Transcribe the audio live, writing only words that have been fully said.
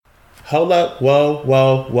Hold up. Whoa,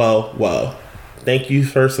 whoa, whoa, whoa. Thank you,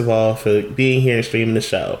 first of all, for being here and streaming the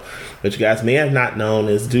show. What you guys may have not known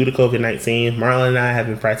is due to COVID-19, Marlon and I have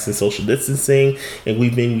been practicing social distancing, and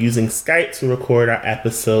we've been using Skype to record our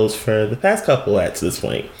episodes for the past couple at this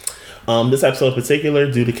point. This episode in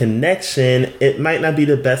particular, due to connection, it might not be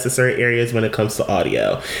the best in certain areas when it comes to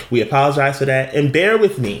audio. We apologize for that, and bear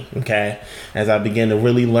with me, okay, as I begin to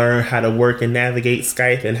really learn how to work and navigate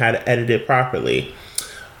Skype and how to edit it properly.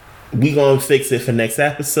 We gonna fix it for next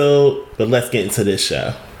episode, but let's get into this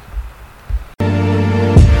show.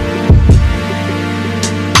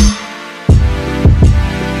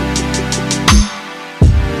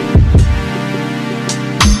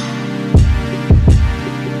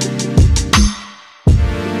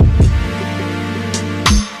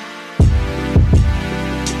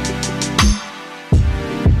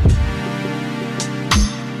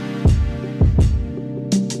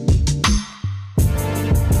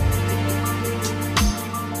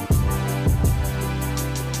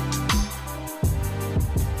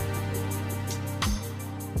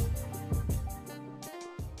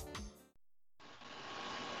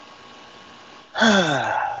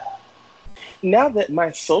 Now that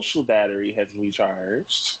my social battery has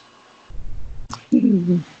recharged,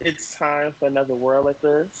 it's time for another world like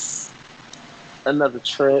this, another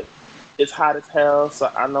trip. It's hot as hell, so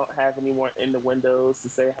I don't have any more in the windows to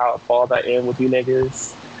say how appalled I am with you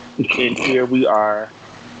niggas. And here we are.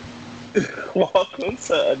 Welcome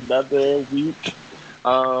to another week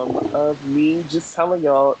of me just telling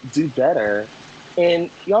y'all do better. And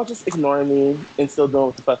y'all just ignoring me and still doing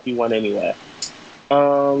what the fuck you want anyway.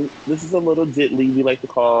 This is a little diddly we like to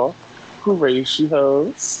call Who Raised You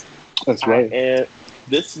Hoes. That's right. And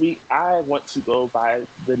this week I want to go by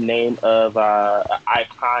the name of an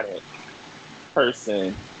iconic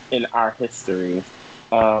person in our history.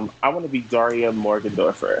 I want to be Daria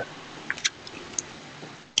Morgendorffer.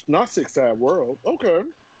 Not Sick Sad World. Okay.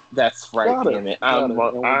 That's right, damn it. I'm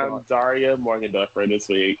Daria Morgendorffer this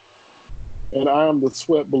week. And I am the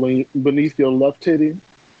sweat beneath your left titty.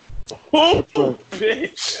 Oh,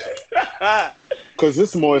 bitch. Because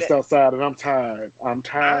it's moist outside and I'm tired. I'm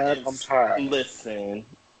tired. Listen,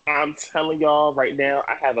 I'm telling y'all right now,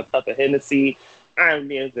 I have a cup of Hennessy. I'm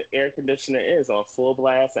near the air conditioner is on full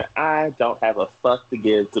blast, and I don't have a fuck to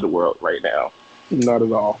give to the world right now. Not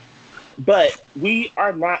at all. But we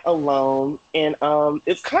are not alone, and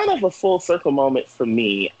it's kind of a full circle moment for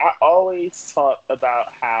me. I always talk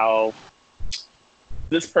about how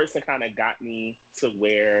this person kind of got me to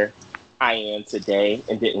where I am today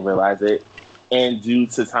and didn't realize it. And due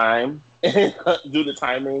to timing,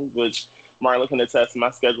 which Marla can attest, my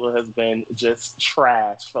schedule has been just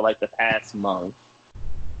trash for like the past month.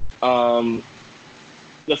 The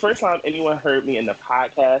first time anyone heard me in the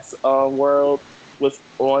podcast world was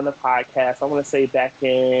on the podcast, I want to say back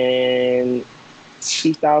in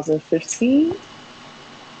 2015.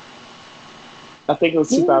 I think it was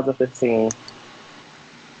 2015.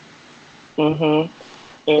 Mm-hmm.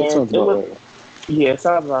 And that sounds about right. Yeah, it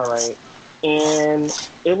sounds about right. And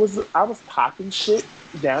I was popping shit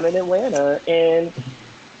down in Atlanta, and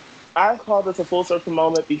I call this a full circle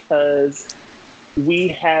moment because we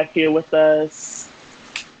have here with us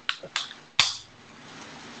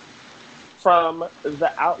from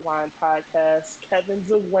the Outline podcast, Kevin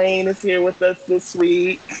Dwayne is here with us this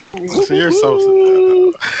week. So you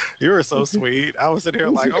were so sweet. I was sitting here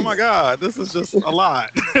like, oh my God, this is just a lot.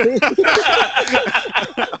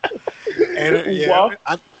 And yeah,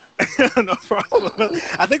 no problem.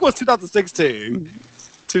 I think it was 2016.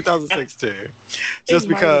 Just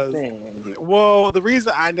because, well, the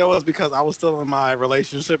reason I know is because I was still in my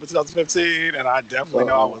relationship in 2015, and I definitely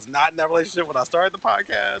know I was not in that relationship when I started the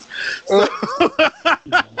podcast. So,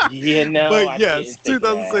 but yes,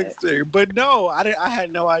 2016. But no, I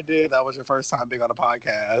had no idea that was your first time being on a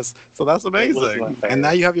podcast. So that's amazing. And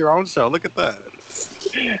now you have your own show. Look at that.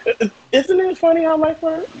 Isn't it funny how life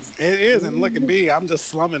works? It is, and look at me. I'm just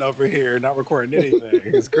slumming over here, not recording anything.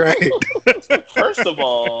 It's great. First of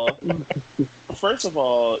all,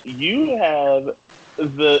 you have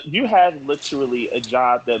literally a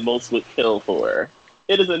job that most would kill for.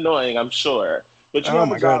 It is annoying, I'm sure, but you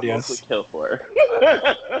have a job most would kill for.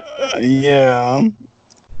 Yeah.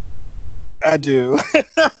 I do.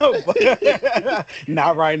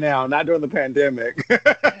 Not right now. Not during the pandemic.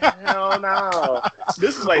 Hell no.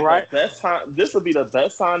 This is like the best time. This would be the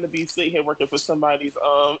best time to be sitting here working for somebody's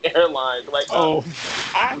airline. Like,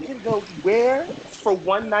 I can go where for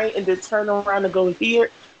one night and then turn around and go here.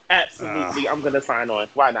 Absolutely, I'm gonna sign on.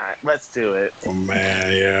 Why not? Let's do it. Oh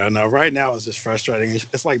man, yeah. No, right now it's just frustrating.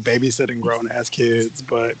 It's like babysitting grown ass kids,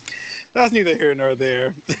 but that's neither here nor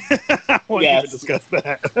there. I won't even discuss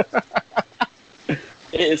that.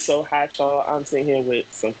 It is so hot, y'all. I'm sitting here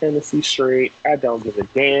with some Hennessy straight. I don't give a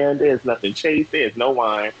damn. There's nothing chase. There's no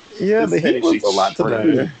wine. Yeah, the heat was a lot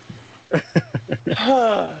today.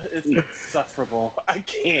 It's insufferable. I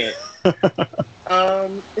can't.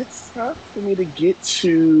 It's time for me to get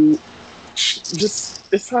to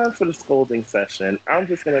it's time for the scolding session. I'm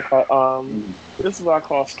just gonna call this is what I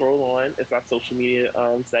call scroll on. It's our social media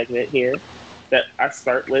segment here that I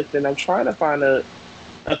start with, and I'm trying to find a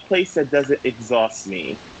place that doesn't exhaust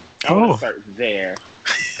me. I want to start there.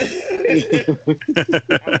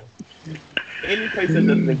 Any place that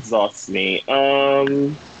doesn't exhaust me.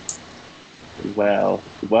 Well,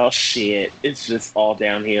 shit. It's just all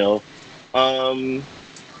downhill. I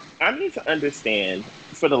need to understand,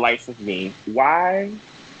 for the life of me, why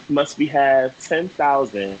must we have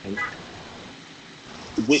 10,000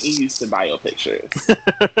 Whitney Houston bio pictures?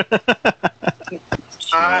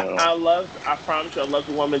 I promise you, I love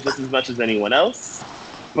the woman just as much as anyone else.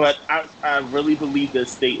 But I really believe the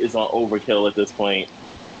state is on overkill at this point.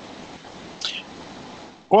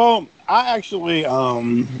 Well, I actually,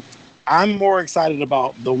 I'm more excited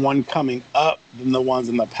about the one coming up than the ones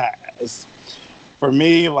in the past. For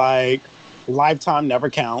me, like, Lifetime never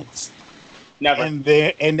counts. Never. And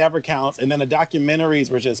it never counts. And then the documentaries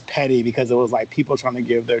were just petty because it was like people trying to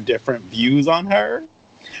give their different views on her.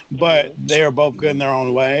 But they are both good in their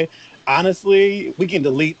own way. Honestly, we can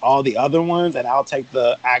delete all the other ones and I'll take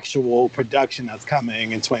the actual production that's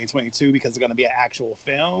coming in 2022 because it's going to be an actual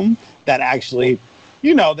film that actually,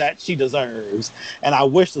 that she deserves. And I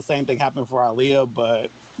wish the same thing happened for Aaliyah, but,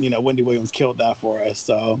 Wendy Williams killed that for us.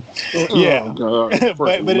 So, yeah. Oh,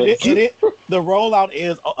 but the rollout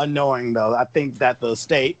is annoying, though. I think that the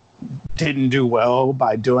state didn't do well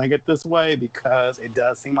by doing it this way because it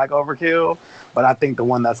does seem like overkill. But I think the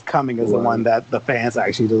one that's coming is the one that the fans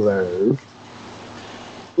actually deserve.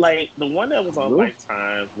 Like, the one that was on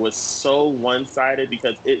Lifetime was so one-sided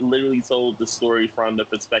because it literally told the story from the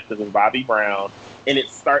perspective of Bobby Brown, and it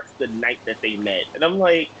starts the night that they met. And I'm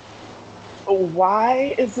like,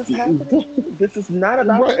 why is this happening? This is not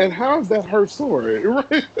about right. And how is that her story?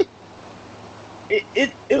 Right.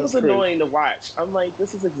 It was annoying to watch. I'm like,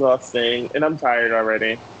 this is exhausting, and I'm tired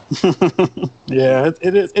already. Yeah,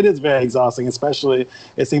 it is very exhausting, especially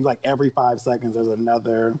it seems like every 5 seconds there's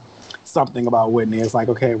another something about Whitney. It's like,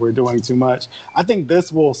 okay, we're doing too much. I think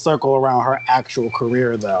this will circle around her actual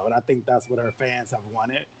career, though, and I think that's what her fans have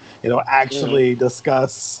wanted. It'll actually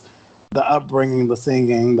discuss the upbringing, the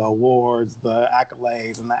singing, the awards, the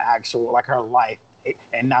accolades, and the actual, like, her life,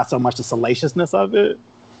 and not so much the salaciousness of it.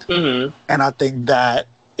 Mm-hmm. And I think that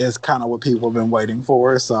is kind of what people have been waiting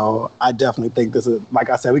for. So I definitely think this is, like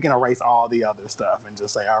I said, we can erase all the other stuff and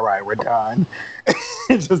just say, all right, we're done.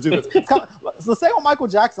 And just do this. It's the same with Michael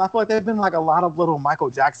Jackson. I feel like there've been like a lot of little Michael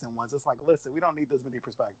Jackson ones. It's like, listen, we don't need this many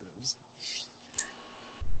perspectives.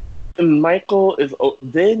 Michael is.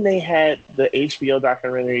 Then they had the HBO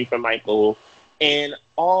documentary for Michael, and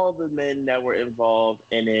all the men that were involved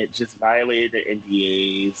in it just violated their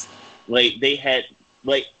NDAs. Like, they had,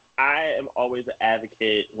 like, I am always an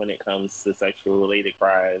advocate when it comes to sexual related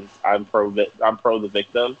crimes. I'm pro the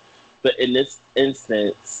victim, but in this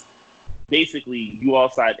instance, basically, you all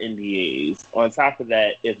signed NDAs. On top of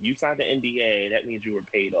that, if you signed an NDA, that means you were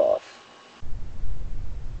paid off.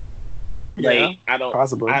 Yeah, like, I don't.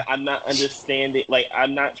 Possibly. I'm not understanding. Like,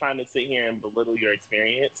 I'm not trying to sit here and belittle your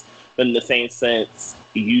experience, but in the same sense,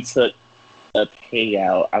 you took a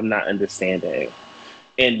payout. I'm not understanding,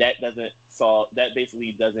 and that doesn't solve. That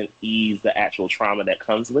basically doesn't ease the actual trauma that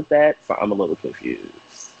comes with that. So I'm a little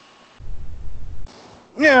confused.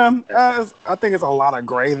 Yeah, I think it's a lot of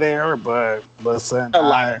gray there, but listen, A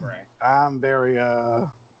lot of gray. I'm very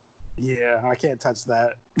yeah, I can't touch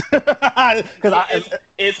that because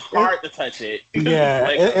it's hard to touch it. Yeah,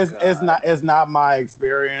 like, it's not my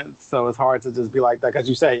experience, so it's hard to just be like that because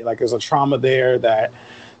you say like there's a trauma there that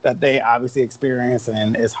they obviously experience,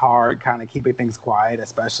 and it's hard kind of keeping things quiet,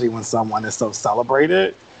 especially when someone is so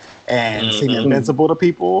celebrated and seem invincible to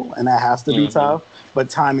people, and that has to be tough. But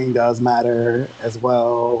timing does matter as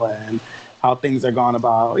well, and how things are gone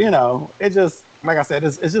about. It just, like I said,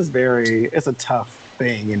 it's just it's a tough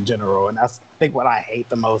thing in general, and that's, I think, what I hate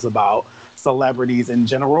the most about celebrities in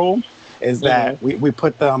general is that we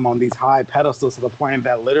put them on these high pedestals to the point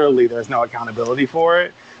that literally there's no accountability for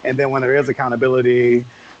it, and then when there is accountability,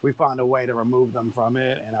 we find a way to remove them from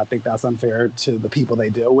it, and I think that's unfair to the people they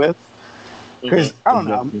deal with. Because I don't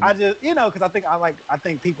know. I just because I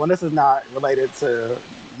think people, and this is not related to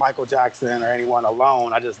Michael Jackson or anyone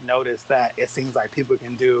alone. I just noticed that it seems like people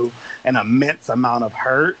can do an immense amount of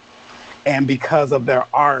hurt, and because of their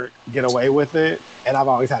art, get away with it. And I've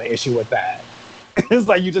always had an issue with that. It's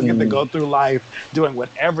like you just get to go through life doing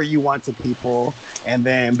whatever you want to people, and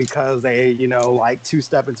then because they, like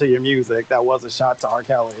two-step into your music, that was a shot to R.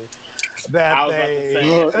 Kelly. That they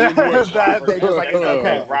just like, it's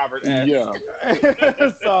okay. Robert. Yeah.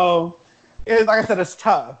 So, like I said, it's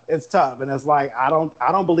tough. It's tough, and it's like I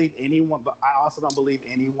don't believe anyone, but I also don't believe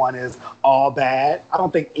anyone is all bad. I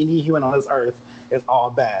don't think any human on this earth is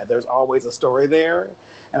all bad. There's always a story there,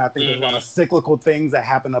 and I think there's a lot of cyclical things that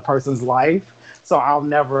happen in a person's life. So I'll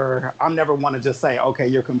never want to just say, okay,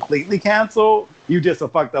 you're completely canceled. You did some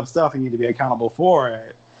fucked up stuff and you need to be accountable for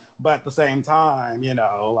it. But at the same time,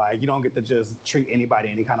 like you don't get to just treat anybody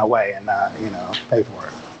any kind of way and not, pay for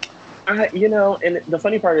it. And the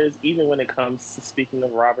funny part is, even when it comes to speaking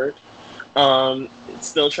of Robert, it's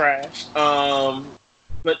still trash.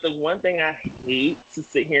 But the one thing I hate to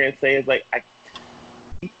sit here and say is like,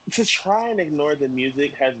 to try and ignore the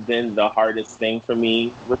music has been the hardest thing for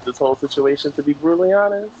me with this whole situation, to be brutally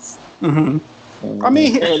honest. Mm-hmm. I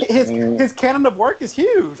mean, his canon of work is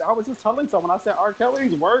huge. I was just telling someone, I said R.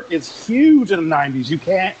 Kelly's work is huge in the 90s. You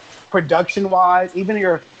can't, production-wise,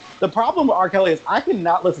 the problem with R. Kelly is I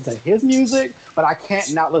cannot listen to his music, but I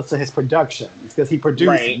can't not listen to his productions because he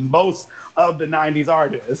produced most of the 90s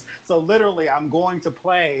artists. So literally, I'm going to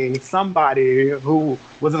play somebody who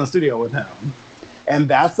was in the studio with him. And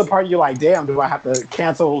that's the part you're like, damn, do I have to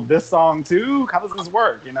cancel this song too? How does this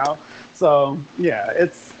work, So, yeah,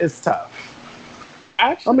 it's tough.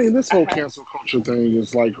 I mean, this whole cancel culture thing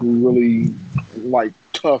is, like, really, like,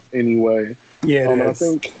 tough anyway. Yeah, I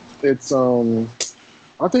think it's,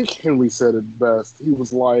 I think Henry said it best. He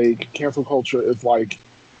was like, cancel culture is, like,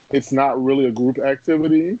 it's not really a group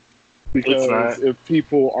activity. Because if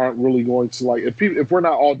people aren't really going to, like, if we're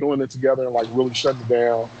not all doing it together and, like, really shutting it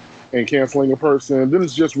down, and canceling a person, then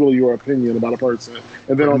it's just really your opinion about a person.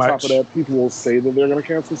 And then on top of that, people will say that they're going to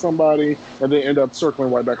cancel somebody, and they end up circling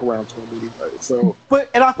right back around to them anyway. So,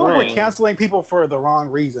 and I thought we're canceling people for the wrong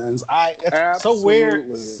reasons. It's so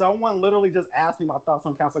weird. Someone literally just asked me my thoughts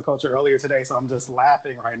on cancel culture earlier today, so I'm just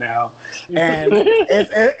laughing right now. And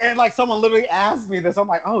and like someone literally asked me this, I'm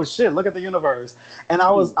like, oh shit, look at the universe. And I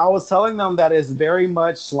was telling them that it's very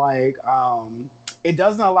much like it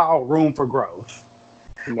doesn't allow room for growth.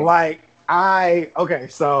 Like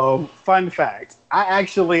so fun fact. I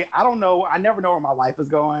don't know. I never know where my life is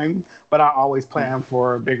going, but I always plan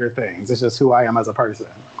for bigger things. It's just who I am as a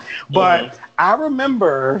person. But I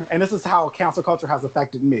remember, and this is how cancel culture has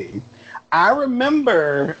affected me. I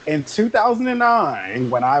remember in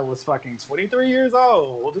 2009 when I was fucking 23 years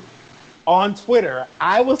old on Twitter,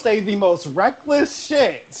 I would say the most reckless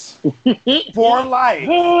shit for life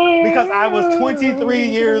because I was 23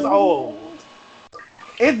 years old.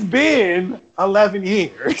 It's been 11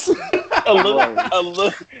 years.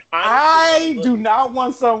 I do not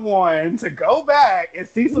want someone to go back and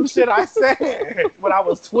see some shit I said when I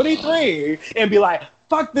was 23 and be like,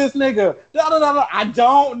 fuck this nigga. No. I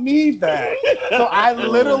don't need that. So I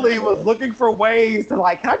literally was looking for ways to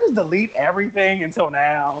like, can I just delete everything until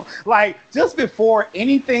now? Like, just before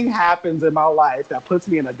anything happens in my life that puts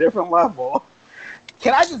me in a different level,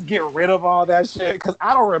 can I just get rid of all that shit? Because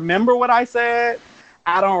I don't remember what I said.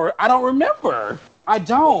 I don't remember. I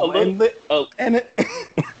don't. A little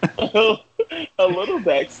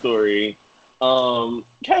backstory.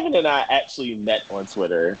 Kevin and I actually met on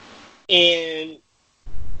Twitter, and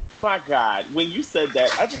my God, when you said that,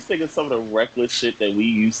 I just think of some of the reckless shit that we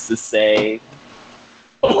used to say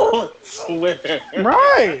on Twitter.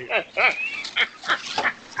 Right.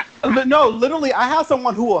 No, literally, I have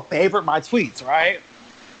someone who will favorite my tweets, right?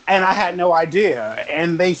 And I had no idea.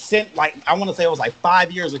 And they sent, like, I want to say it was like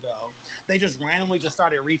 5 years ago. They just randomly just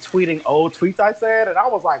started retweeting old tweets I said. And I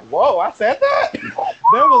was like, whoa, I said that? There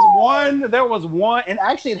was one. And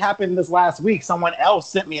actually it happened this last week. Someone else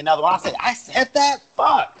sent me another one. I said that?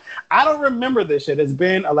 Fuck. I don't remember this shit. It's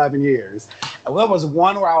been 11 years. And there was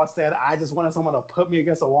one where I said, I just wanted someone to put me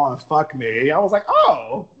against a wall and fuck me. I was like,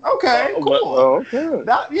 oh, okay, cool. Okay.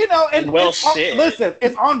 That, and shit. Listen,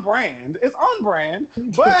 it's on brand. It's on brand.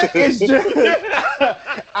 But it's just,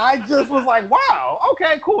 I just was like, wow,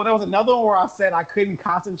 okay, cool. There was another one where I said I couldn't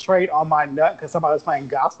concentrate on my nut because somebody was playing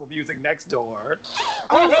gospel music next door.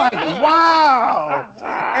 I was like, wow.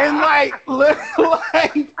 And like,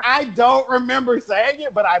 I don't remember saying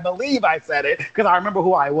it, but I believe I said it because I remember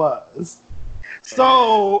who I was.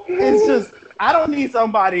 So it's just, I don't need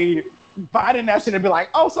somebody Biden that shit and be like,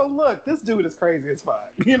 oh, so look, this dude is crazy as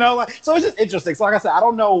fuck. You know, like, so it's just interesting. So like I said, I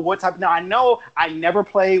don't know what type. Now I know I never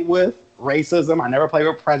played with racism. I never played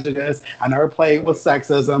with prejudice. I never played with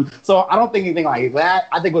sexism. So I don't think anything like that.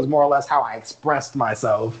 I think it was more or less how I expressed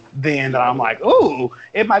myself then that I'm like, ooh,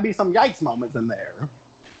 it might be some yikes moments in there.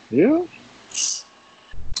 Yeah.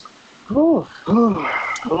 Oh,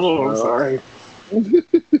 I'm sorry.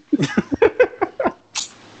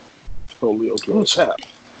 Totally okay. Oh, chap.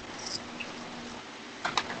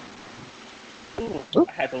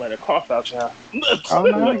 I had to let it cough out, child. Oh,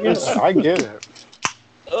 no, I get it.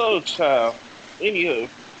 Oh, child. Anywho.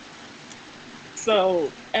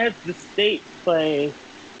 So, as the state play,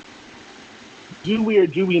 do we or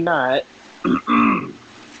do we not, the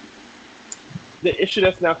issue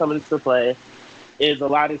that's now coming into play is a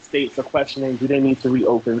lot of states are questioning, do they need to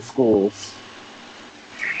reopen schools?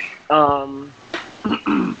 Here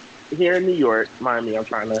in New York, mind me, I'm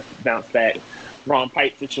trying to bounce back. Wrong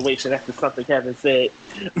pipe situation after something Kevin said.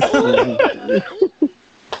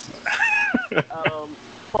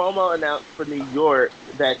 Cuomo announced for New York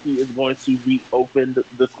that he is going to reopen,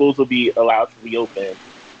 the schools will be allowed to reopen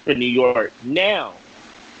for New York. Now,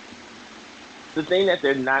 the thing that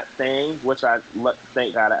they're not saying, which I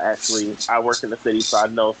thank God I work in the city, so I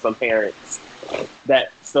know some parents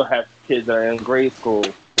that still have kids that are in grade school.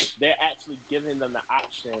 They're actually giving them the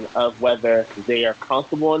option of whether they are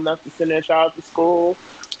comfortable enough to send their child to school,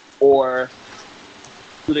 or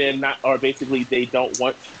they're not, or basically they don't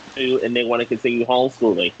want to and they want to continue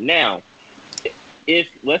homeschooling. Now,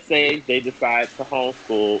 if let's say they decide to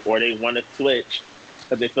homeschool or they want to switch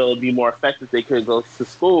because they feel it'd be more effective, they could go to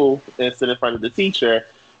school and sit in front of the teacher,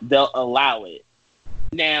 they'll allow it.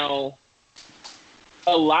 Now,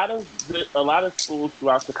 a lot of schools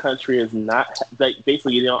throughout the country is not, like,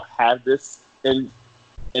 basically you don't have this in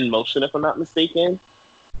motion, if I'm not mistaken.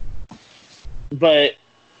 But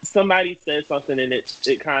somebody said something and it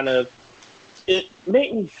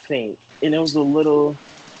made me think, and it was a little,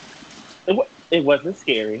 it wasn't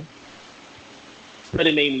scary, but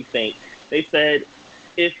it made me think. They said,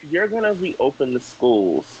 if you're gonna reopen the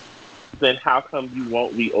schools, then how come you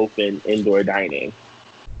won't reopen indoor dining?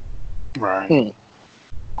 Right.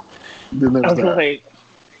 I'm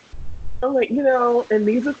like, you know, and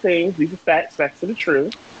these are facts of the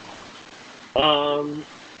truth.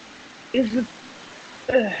 It's just,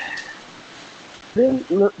 then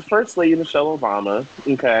First Lady Michelle Obama,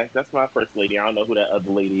 okay, that's my first lady. I don't know who that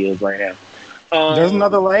other lady is right now. There's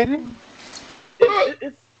another lady?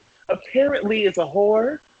 It's apparently it's a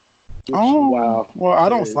whore. Oh, wow. Well, I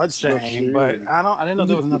don't slut shame, but I didn't know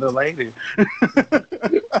there was another lady.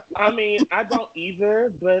 I mean, I don't either,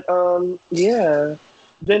 but yeah.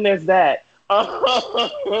 Then there's that.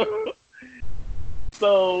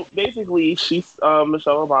 So basically,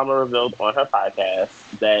 Michelle Obama revealed on her podcast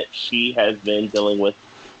that she has been dealing with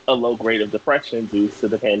a low grade of depression due to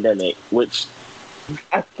the pandemic, which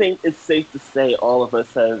I think it's safe to say all of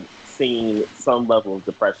us have seen some level of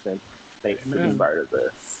depression thanks to the start of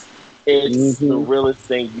this. It's the realest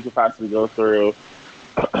thing you could possibly go through,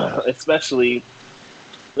 especially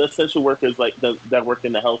the essential workers that work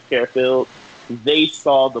in the healthcare field. They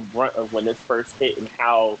saw the brunt of when this first hit and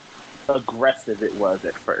how aggressive it was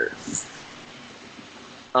at first.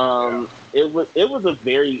 It was a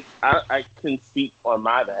very, I can speak on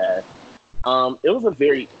my behalf. It was a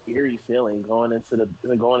very eerie feeling going into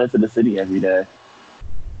the city every day.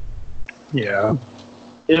 Yeah.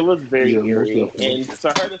 It was very eerie, and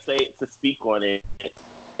for her to speak on it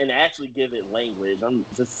and actually give it language,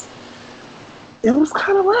 it was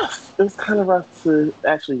kind of rough. It was kind of rough to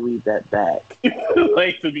actually read that back.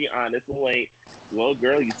 Like, to be honest, I'm like, well,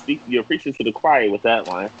 girl, you're preaching to the choir with that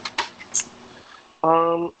line.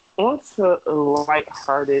 On to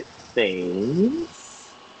lighthearted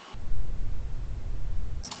things.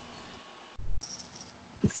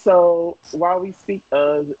 So, while we speak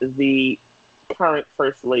of the current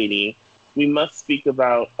First Lady, we must speak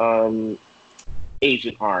about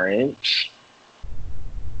Agent Orange,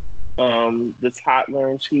 the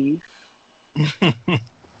toddler in chief.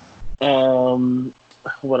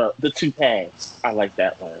 What else? The toupee. I like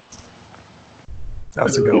that one.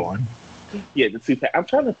 That's a good one. Yeah, the toupee. I'm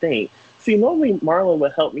trying to think. See, normally Marlon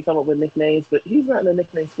would help me come up with nicknames, but he's not in the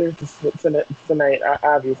nickname spirit tonight,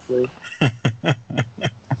 obviously.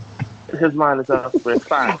 His mind is elsewhere. It's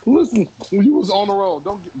fine. Listen, you was on the road.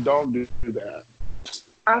 Don't do that.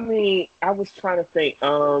 I mean, I was trying to think.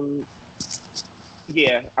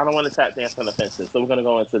 Yeah, I don't want to tap dance on the fences, so we're going to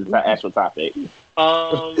go into the actual topic.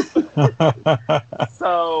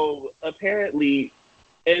 So apparently,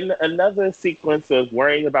 in another sequence of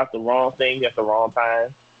worrying about the wrong thing at the wrong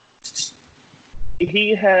time,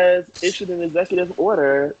 he has issued an executive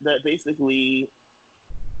order that basically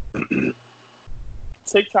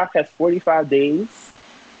TikTok has 45 days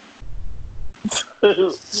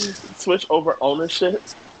to switch over ownership.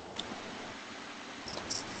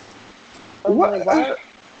 What?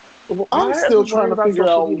 I'm still trying to figure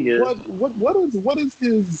out what is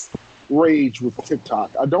his rage with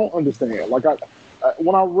TikTok. I don't understand. Like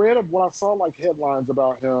when I saw like headlines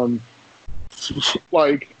about him,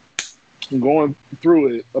 like going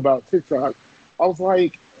through it about TikTok, I was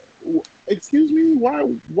like, excuse me,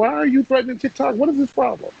 why are you threatening TikTok? What is his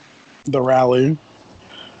problem? The rally.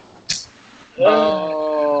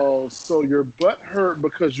 Oh, so your butt hurt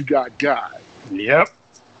because you got. Yep.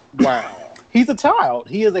 Wow. He's a child.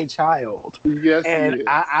 He is a child. Yes, and he is.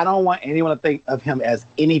 I don't want anyone to think of him as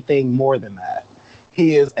anything more than that.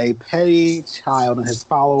 He is a petty child, and his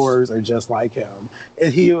followers are just like him.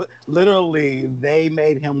 And they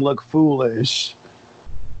made him look foolish.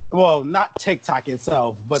 Well, not TikTok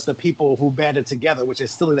itself, but the people who banded together, which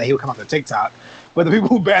is silly that he would come out to TikTok, but the people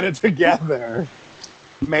who banded together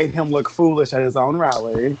made him look foolish at his own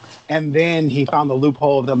rally. And then he found the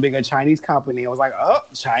loophole of them being a Chinese company and was like, oh,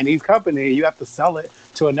 Chinese company, you have to sell it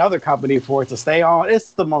to another company for it to stay on.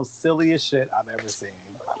 It's the most silliest shit I've ever seen.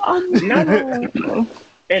 And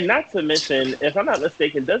not to mention, if I'm not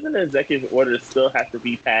mistaken, doesn't an executive order still have to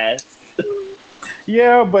be passed?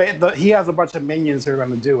 Yeah, but he has a bunch of minions who are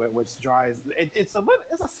going to do it, which drives it's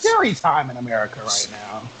a scary time in America right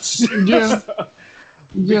now. Yeah.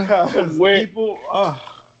 Because people,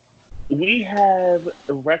 we have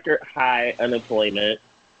record high unemployment.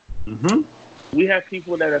 Mm-hmm. We have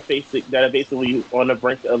people that are basically on the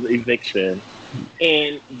brink of eviction,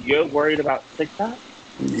 and you're worried about TikTok?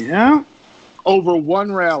 Yeah, over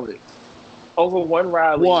one rally.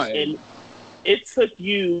 And it took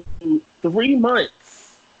you 3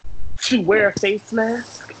 months to wear a face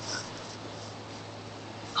mask.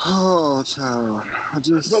 Oh, child!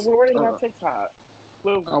 But we're worried about TikTok.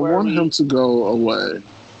 I want him to go away.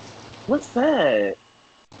 What's that?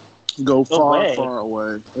 Go far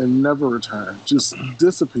away and never return. Just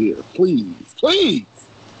disappear, please. I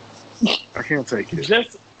can't take it.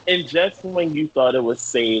 Just when you thought it was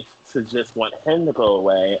safe to just want him to go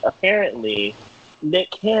away, apparently Nick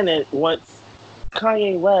Cannon wants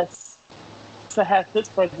Kanye West to have his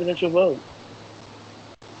presidential vote.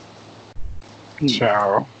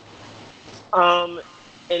 Ciao. And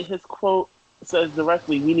his quote says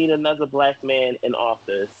directly, "We need another black man in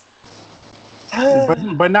office."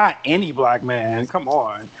 but not any black man. Come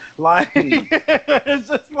on, like it's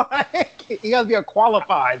just like he has to be a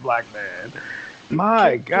qualified black man.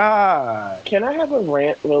 My God! Can I have a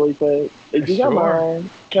rant really quick? Do you got mine?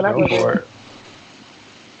 Can I have a rant?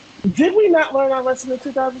 Did we not learn our lesson in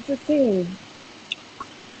 2016?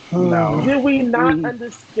 No. Did we not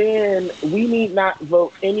understand we need not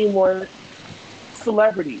vote any more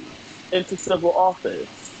celebrities into civil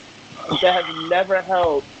office that have never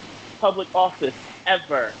held public office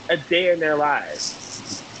ever a day in their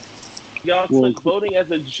lives? Y'all took voting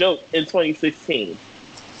as a joke in 2016.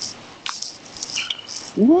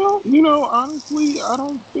 Well, honestly, I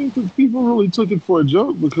don't think that people really took it for a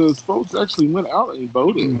joke because folks actually went out and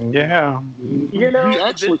voted. Yeah.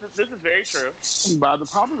 This is very true. By the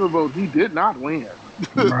popular vote, he did not win.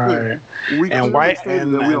 Right. We don't want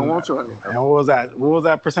you. And what was that? What was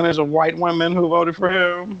that percentage of white women who voted for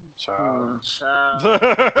him? Child.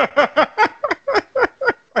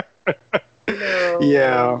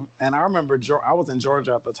 Yeah, and I remember I was in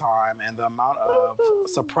Georgia at the time, and the amount of voter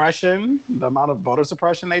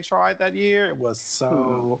suppression they tried that year, it was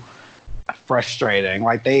so frustrating.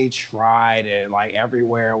 Like they tried it, like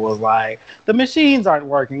everywhere was like the machines aren't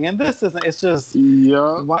working, and this isn't. It's just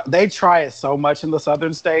they try it so much in the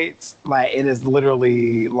southern states, like it is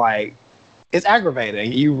literally like it's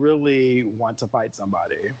aggravating. You really want to fight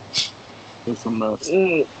somebody. It's a mess.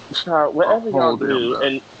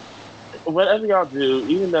 Whatever y'all do,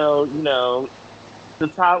 even though, the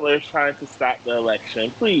toddler is trying to stop the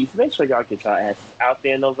election, please make sure y'all get y'all asses out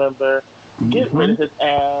there in November. Get rid of his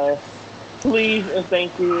ass. Please and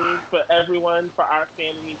thank you for everyone, for our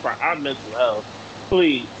family, for our mental health.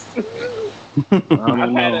 Please.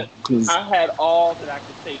 I had all that I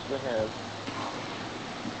could take for him.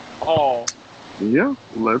 All. Yeah,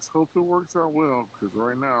 let's hope it works out well, because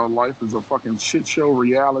right now life is a fucking shit show,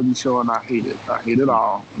 reality show, and I hate it. I hate it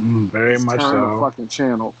all. Very much so. Turn the fucking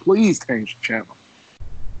channel. Please change the channel.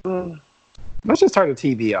 Let's just turn the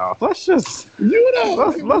TV off. Let's just,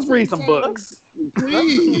 let's read some books.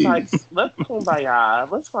 Please. Let's kumbaya.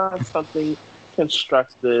 Let's find something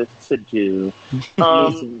constructive to do.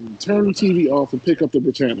 Listen, turn the TV off and pick up the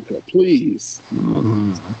Britannica, please.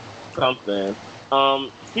 Something.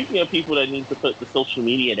 Speaking of people that need to put the social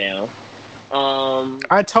media down.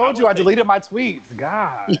 I told you I deleted my tweets.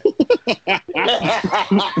 God.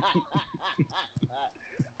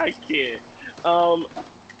 I can't.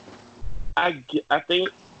 I think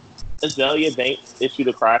Azealia Banks issued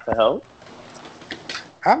a cry for help.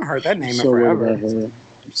 I haven't heard that name in forever.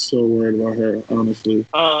 I'm so worried about her, honestly.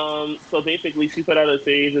 So basically, she put out a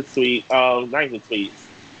series of tweets, not even tweets.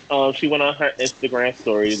 She went on her Instagram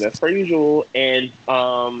stories as per usual, and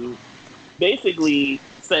basically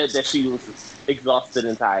said that she was exhausted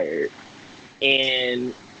and tired.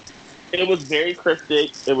 And it was very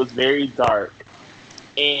cryptic. It was very dark.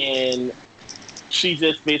 And she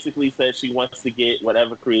just basically said she wants to get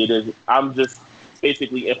whatever creative. I'm just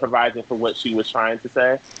basically improvising for what she was trying to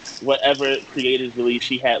say. Whatever creatively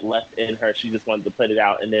she had left in her, she just wanted to put it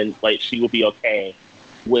out, and then like she would be okay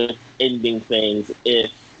with ending things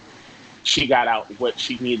if she got out what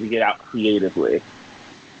she needed to get out creatively.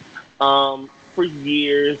 For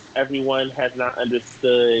years, everyone has not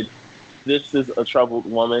understood this is a troubled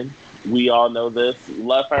woman. We all know this.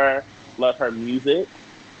 Love her music.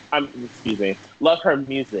 Love her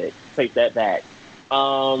music. Take that back.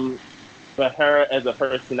 But her as a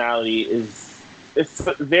personality it's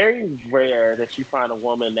very rare that you find a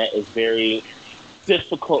woman that is very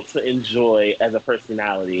difficult to enjoy as a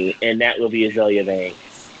personality, and that will be Azealia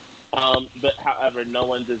Banks. But however, no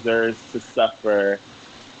one deserves to suffer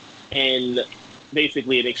in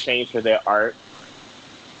exchange for their art.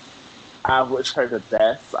 I wish her the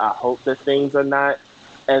best. I hope that things are not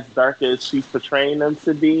as dark as she's portraying them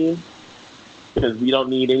to be, because we don't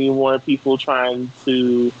need any more people trying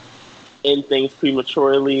to end things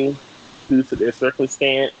prematurely due to their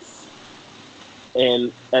circumstance.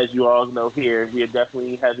 And as you all know here, we are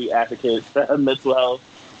definitely heavy advocates for mental health.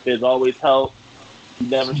 There's always help. You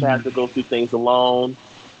never should have to go through things alone.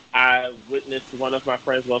 I witnessed one of my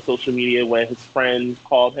friends on social media when his friend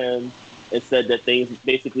called him and said that things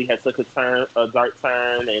basically had took a dark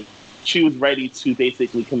turn, and she was ready to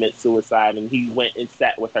basically commit suicide, and he went and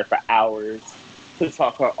sat with her for hours to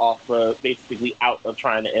talk her off basically out of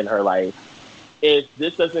trying to end her life. If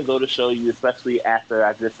this doesn't go to show you, especially after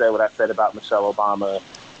I just said what I said about Michelle Obama,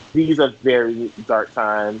 these are very dark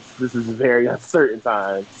times. This is very uncertain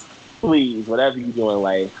times. Please, whatever you do in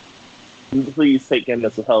life, please take your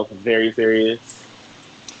mental health very serious.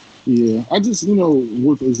 Yeah, I just,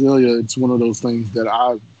 with Azealia, it's one of those things that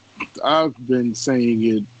I've been saying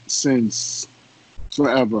it since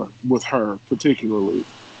forever with her, particularly,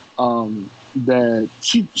 that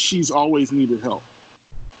she's always needed help.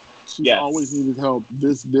 She's always needed help.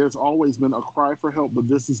 There's always been a cry for help, but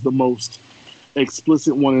this is the most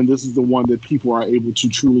explicit one, and this is the one that people are able to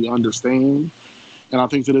truly understand. And I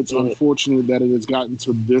think that it's unfortunate that it has gotten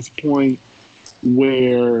to this point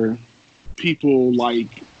where people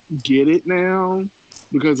get it now,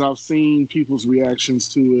 because I've seen people's reactions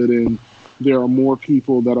to it, and there are more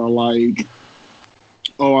people that are like,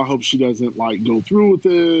 oh, I hope she doesn't go through with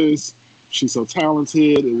this. She's so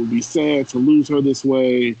talented. It would be sad to lose her this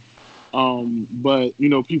way. But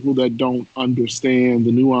people that don't understand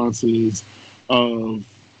the nuances of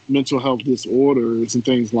mental health disorders and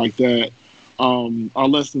things like that are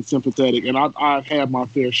less than sympathetic. And I've had my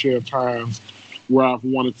fair share of times where I've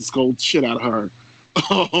wanted to scold shit out of her.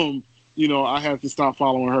 I had to stop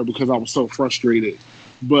following her because I was so frustrated.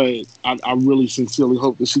 But I really sincerely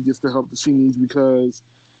hope that she gets the help that she needs, because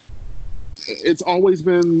it's always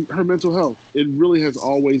been her mental health. It really has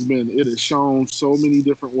always been. It has shown so many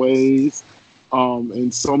different ways,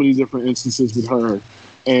 and so many different instances with her.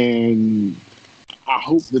 And I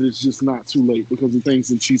hope that it's just not too late, because the things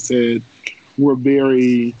that she said were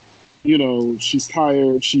very, she's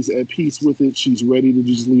tired, she's at peace with it, she's ready to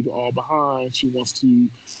just leave it all behind. She wants to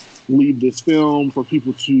leave this film for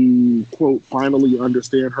people to, quote, finally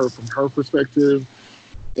understand her from her perspective.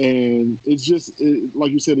 And it's just,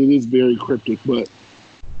 like you said, it is very cryptic, but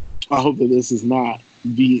I hope that this is not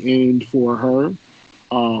the end for her.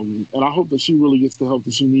 And I hope that she really gets the help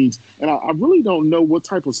that she needs. And I really don't know what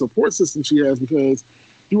type of support system she has, because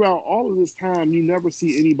throughout all of this time, you never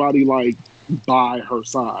see anybody by her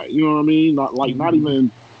side. You know what I mean? Not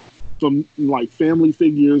even from family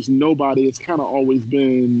figures, nobody. It's kind of always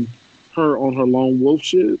been her on her lone wolf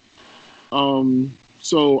shit.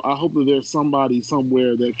 So I hope that there's somebody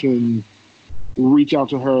somewhere that can reach out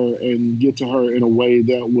to her and get to her in a way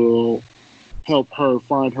that will help her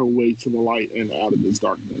find her way to the light and out of this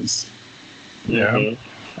darkness. Yeah,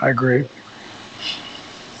 I agree.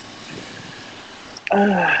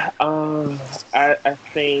 I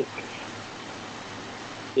think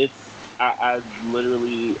it's I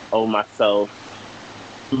literally owe myself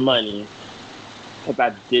money because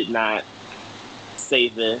I did not say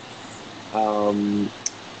this for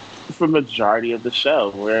majority of the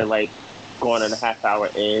show. We're like going on a half hour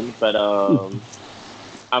in, but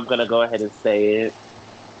I'm gonna go ahead and say it.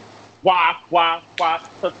 Wah wah wah,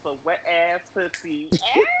 put the wet ass pussy.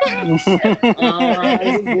 I'm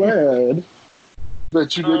glad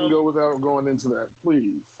that you didn't go without going into that.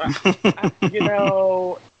 Please. You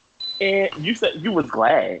know, and you said you was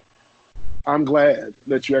glad. I'm glad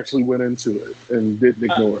that you actually went into it and didn't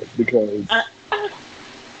ignore it because.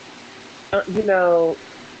 You know,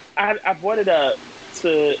 I brought it up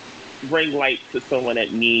to bring light to someone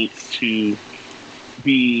that needs to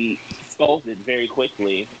be scolded very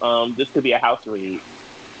quickly. This could be a house read.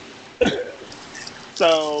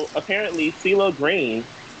 So apparently, CeeLo Green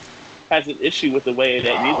has an issue with the way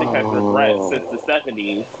that music has progressed since the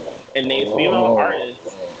 '70s, and names female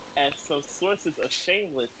artists as some sources of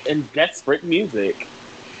shameless and desperate music.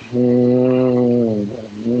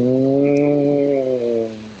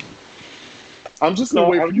 I'm just gonna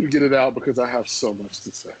wait for you to get it out because I have so much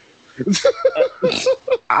to say.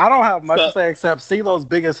 I don't have much to say except CeeLo's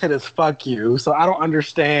biggest hit is "Fuck You," so I don't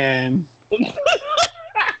understand.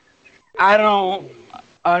 I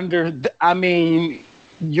mean,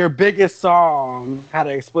 your biggest song had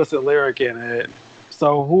an explicit lyric in it.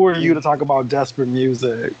 So who are you to talk about desperate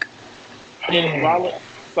music?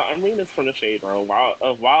 So I'm reading this from the Shade Room.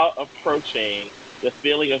 While approaching the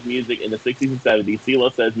feeling of music in the 60s and 70s,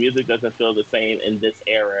 CeeLo says music doesn't feel the same in this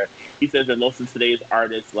era. He says that most of today's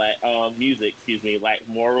artists lack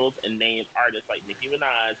morals and name artists like Nicki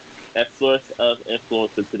Minaj as source of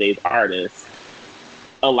influence to today's artists.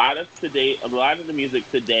 A lot of the music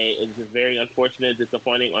today is very unfortunate and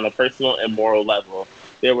disappointing on a personal and moral level.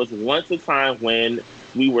 There was once a time when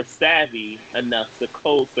we were savvy enough to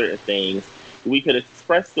code certain things. We could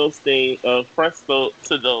express those things, to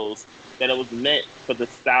those that it was meant for the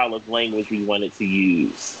style of language we wanted to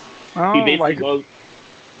use. Okay.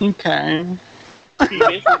 He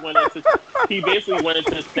basically wanted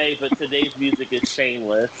to say, but today's music is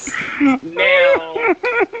shameless. Now,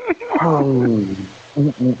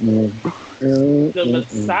 the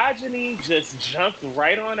misogyny just jumped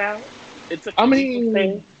right on out. It's a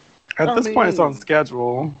at this point, it's on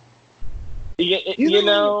schedule. You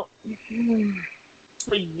know,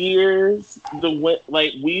 for years,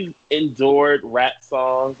 we've endured rap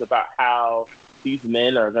songs about how these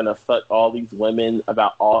men are gonna fuck all these women,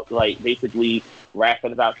 about basically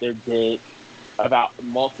rapping about their dick, about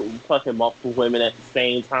fucking multiple women at the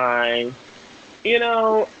same time. You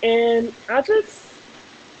know, and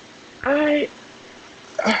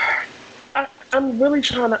I'm really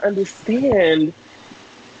trying to understand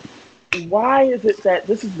why is it that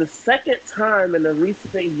this is the second time in the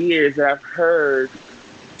recent years that I've heard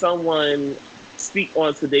someone speak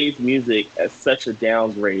on today's music as such a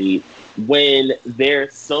downgrade when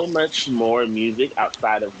there's so much more music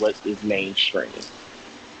outside of what is mainstream.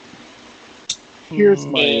 Here's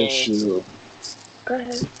my issue. Go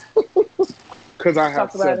ahead. Because I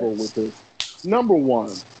have several with this. Number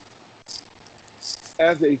one,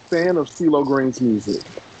 as a fan of CeeLo Green's music,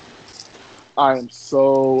 I am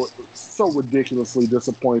so ridiculously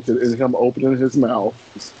disappointed in him opening his mouth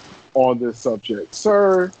on this subject.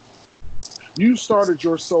 Sir, you started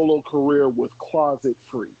your solo career with Closet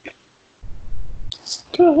Freak.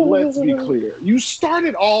 Let's be clear. You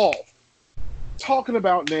started off talking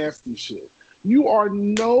about nasty shit. You are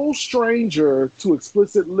no stranger to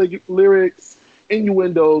explicit lyrics,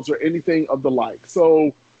 innuendos, or anything of the like.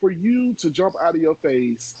 So for you to jump out of your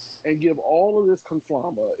face and give all of this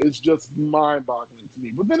conflama is just mind-boggling to me.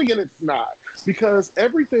 But then again, it's not, because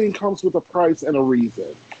everything comes with a price and a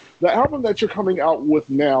reason. The album that you're coming out with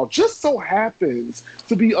now just so happens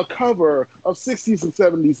to be a cover of 60s and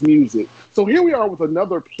 70s music. So here we are with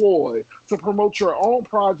another ploy to promote your own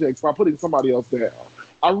projects by putting somebody else down.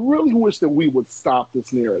 I really wish that we would stop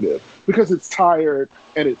this narrative because it's tired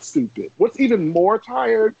and it's stupid. What's even more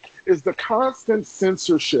tired is the constant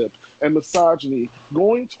censorship and misogyny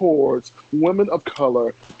going towards women of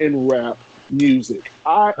color in rap music.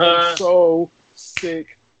 I am so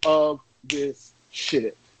sick of this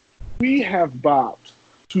shit. We have bopped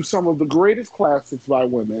to some of the greatest classics by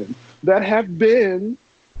women that have been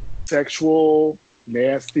sexual,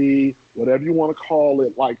 nasty, whatever you want to call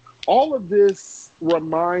it. Like, all of this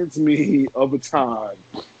reminds me of a time.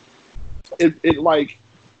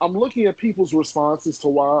 I'm looking at people's responses to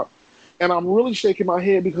WAP, and I'm really shaking my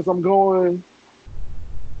head because I'm going,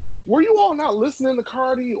 Were you all not listening to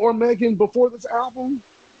Cardi or Megan before this album?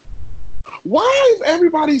 Why is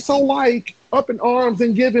everybody so like up in arms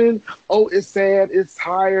and giving, oh, it's sad, it's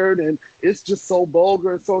tired, and it's just so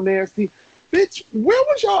vulgar and so nasty? Bitch, where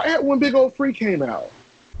was y'all at when Big Old Free came out?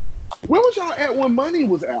 Where was y'all at when Money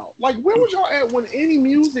was out? Like, where was y'all at when any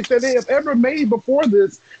music that they have ever made before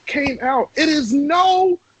this came out? It is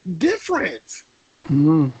no different.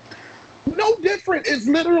 Mm-hmm. No different. It's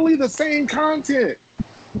literally the same content.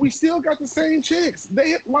 We still got the same chicks.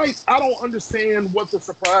 They like, I don't understand what the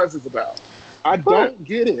surprise is about. I don't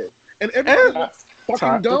get it. And everything looks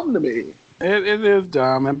fucking dumb to me. It is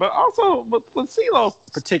dumb, but also with CeeLo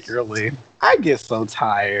particularly, I get so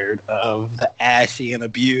tired of the ashy and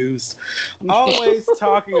abused, always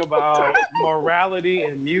talking about morality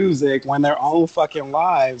and music when their own fucking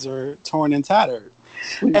lives are torn and tattered.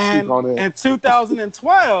 And in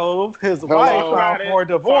 2012, his wife filed for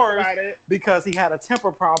divorce because he had a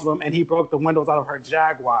temper problem and he broke the windows out of her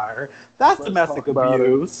Jaguar. That's domestic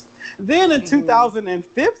abuse. Then in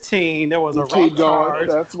 2015, there was a rape charge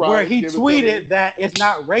where he tweeted that it's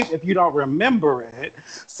not rape if you don't remember it.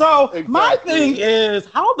 So my thing is,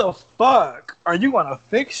 how the fuck are you going to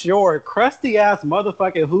fix your crusty ass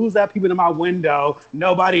motherfucking who's that peeping in my window,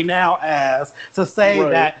 nobody now ass, to say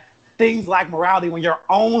that things like morality when your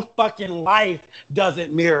own fucking life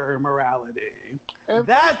doesn't mirror morality? And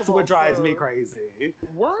that's what drives me crazy.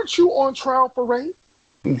 Weren't you on trial for rape?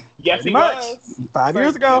 Yes, he was. 5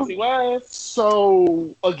 years ago. Yes, he was.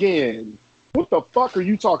 So, again, what the fuck are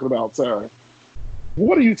you talking about, Sarah?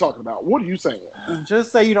 What are you talking about? What are you saying?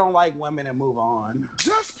 Just say you don't like women and move on.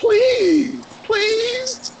 Just please.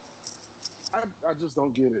 Please. I just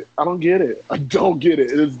don't get it. I don't get it. I don't get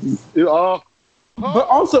it. But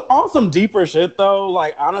also on some deeper shit though,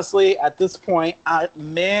 like honestly, at this point,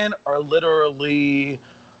 men are literally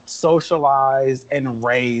socialized and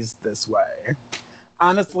raised this way.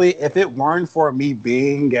 Honestly, if it weren't for me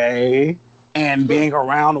being gay and being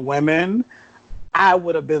around women, I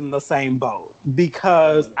would have been in the same boat,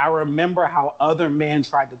 because I remember how other men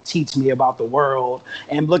tried to teach me about the world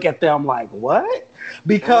and look at them like, what?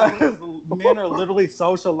 Because men are literally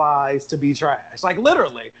socialized to be trash. Like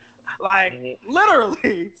literally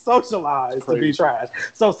socialized to be trash.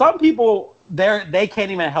 So some people, they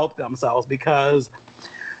can't even help themselves, because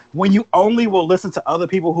when you only will listen to other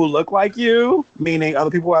people who look like you, meaning other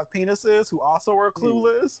people who have penises who also are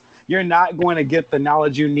clueless, you're not going to get the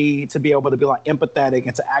knowledge you need to be able to be like empathetic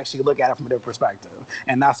and to actually look at it from a different perspective.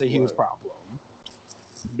 And that's a huge problem.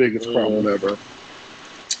 Biggest problem ever.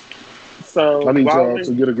 So I need y'all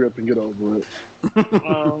to get a grip and get over it.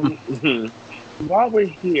 While we're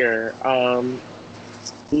here,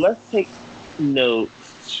 let's take note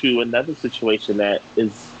to another situation that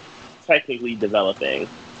is technically developing.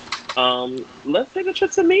 Let's take a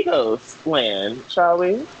trip to Migos land, shall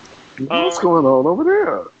we? What's going on over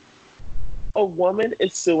there? A woman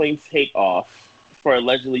is suing Takeoff for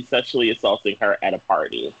allegedly sexually assaulting her at a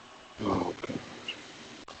party. Oh,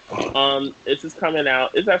 okay. This is coming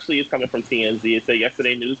out. It's coming from TMZ. It said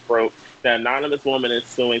yesterday news broke that an anonymous woman is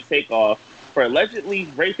suing Takeoff for allegedly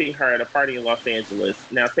raping her at a party in Los Angeles.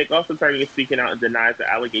 Now, Takeoff's attorney is speaking out and denies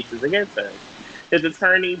the allegations against him. His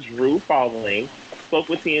attorney, Drew Falling, spoke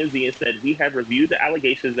with TMZ and said, "We have reviewed the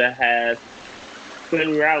allegations that have,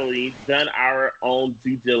 in reality, done our own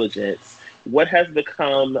due diligence. What has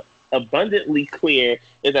become abundantly clear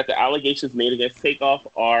is that the allegations made against Takeoff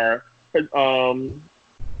are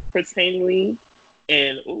pertaining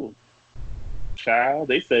and child,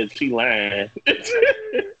 they said she lying."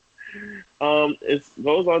 It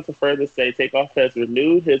goes on to further say Takeoff has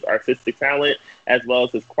renewed his artistic talent as well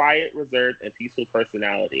as his quiet, reserved, and peaceful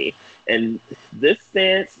personality. And this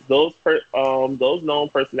stance, those known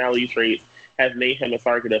personality traits have made him a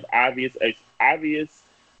target of obvious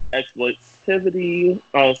exploitivity.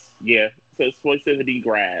 Exploitivity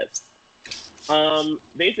grabs.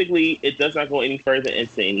 Basically, it does not go any further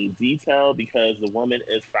into any detail because the woman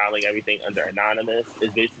is filing everything under anonymous.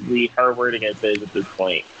 It's basically her word against his at this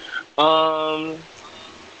point. Ain't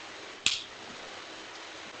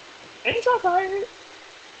y'all tired?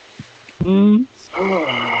 Ain't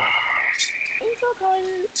y'all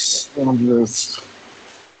tired?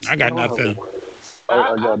 I got nothing.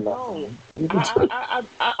 I got nothing.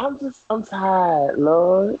 I'm tired,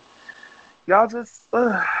 Lord. Y'all just,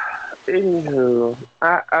 anywho,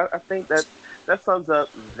 I think that sums up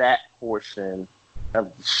that portion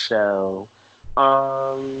of the show.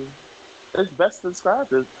 It's best to describe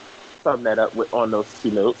this, sum that up on those two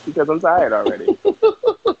notes because I'm tired already.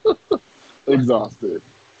 Exhausted.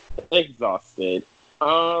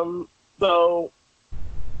 So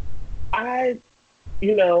I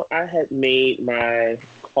I had made my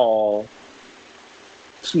call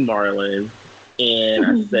to Marlon, and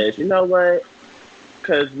I said, you know what?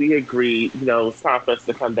 Because we agreed, it's time for us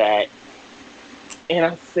to come back. And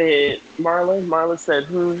I said, Marlon. Marlon said,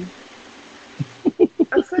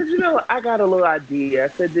 I said, I got a little idea. I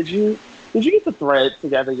said, did you get the thread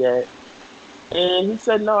together yet? And he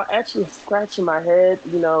said, no, actually scratching my head,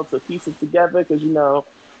 to piece it together because,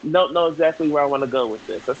 don't know exactly where I want to go with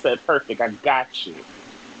this. I said, perfect, I got you.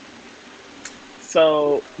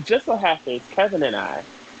 So just so happens, Kevin and I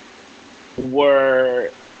were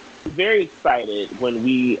very excited when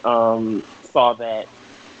we saw that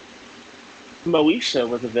Moesha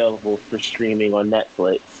was available for streaming on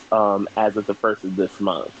Netflix as of the first of this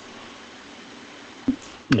month.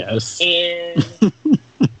 Yes. And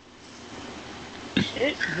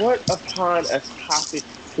it brought upon a topic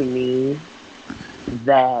to me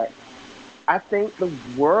that I think the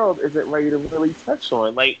world isn't ready to really touch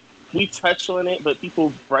on. Like, we touch on it, but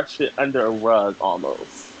people brush it under a rug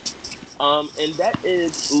almost. And that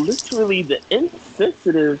is literally the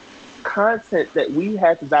insensitive content that we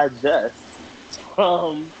had to digest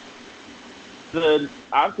from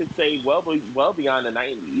I could say well beyond the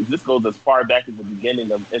 90s. This goes as far back as the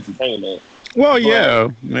beginning of entertainment. Well, yeah,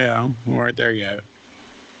 we weren't there yet.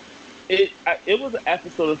 It was an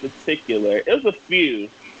episode in particular. It was a few,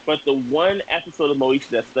 but the one episode of Moesha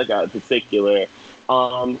that stuck out in particular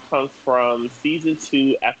comes from season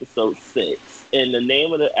 2, episode 6, and the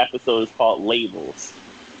name of the episode is called Labels.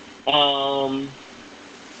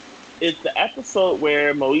 It's the episode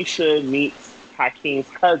where Moesha meets Hakeem's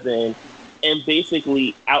cousin and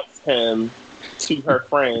basically outs him to her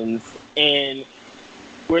friends, and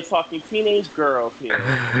we're talking teenage girls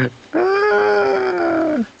here.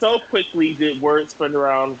 So quickly did word spread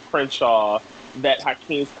around Crenshaw that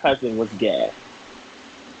Hakeem's cousin was gay.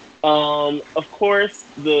 Of course,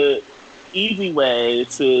 the easy way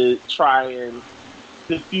to try and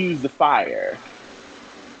diffuse the fire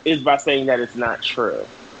is by saying that it's not true.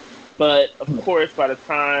 But, of course, by the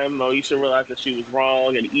time Moesha realized that she was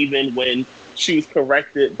wrong, and even when she was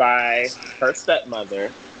corrected by her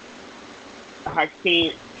stepmother,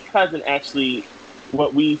 Hakeem's cousin actually,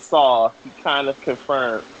 what we saw, he kind of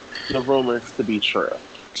confirmed the rumors to be true.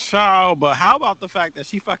 Child, but how about the fact that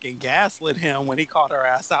she fucking gaslit him when he called her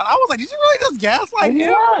ass out? I was like, did you really just gaslight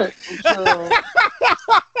him?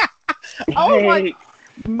 I was like,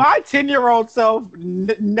 my 10-year-old self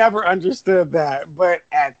never understood that. But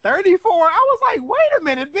at 34, I was like, wait a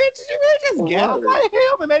minute, bitch, did you really just gaslight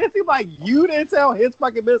him? And made it seem like you didn't tell his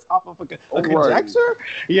fucking business off of a conjecture?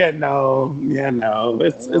 Yeah, no.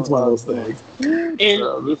 It's one of those things. And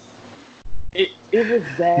it was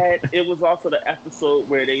that. It was also the episode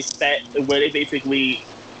where they basically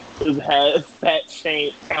had fat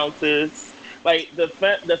shamed Countess. Like the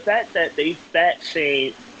fact that they fat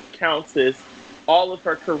shamed Countess all of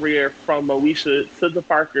her career from Moesha to the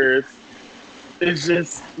Parkers is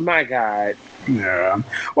just, my God. Yeah.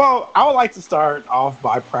 Well, I would like to start off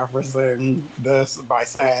by prefacing this by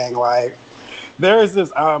saying, like, there's this,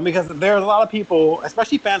 because there's a lot of people,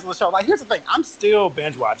 especially fans of the show. Like, here's the thing. I'm still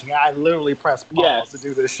binge watching. I literally press pause to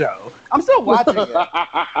do this show. I'm still watching it.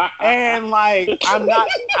 And, like, I'm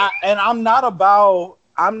not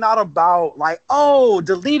about like, oh,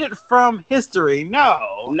 delete it from history.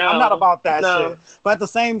 No, I'm not about that shit. But at the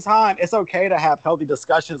same time, it's okay to have healthy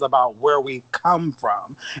discussions about where we come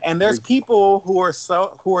from. And there's people who are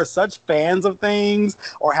such fans of things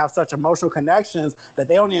or have such emotional connections that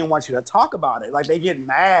they don't even want you to talk about it. Like, they get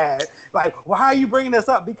mad. Like, why are you bringing this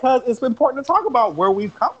up? Because it's important to talk about where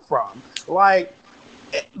we've come from. Like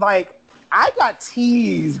I got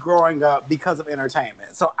teased growing up because of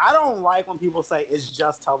entertainment. So I don't like when people say it's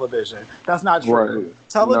just television. That's not true. Right.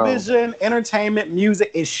 Television, entertainment,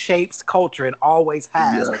 music, it shapes culture. It always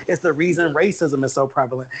has. Yeah. It's the reason racism is so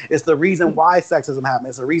prevalent. It's the reason why sexism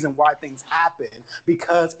happens. It's the reason why things happen.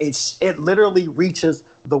 Because it literally reaches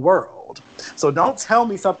the world. So don't tell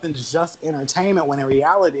me something's just entertainment when in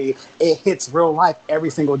reality it hits real life every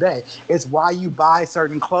single day. It's why you buy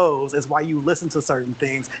certain clothes. It's why you listen to certain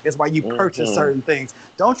things. It's why you purchase certain things.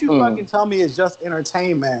 Don't you fucking tell me it's just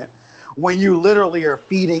entertainment when you literally are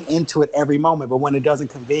feeding into it every moment. But when it doesn't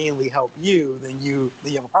conveniently help you, then you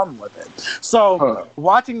have a problem with it. So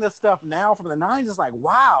watching this stuff now from the 90s is like,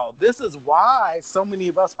 wow, this is why so many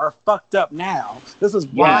of us are fucked up now. This is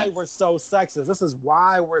why we're so sexist. This is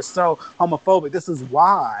why we're so homophobic. This is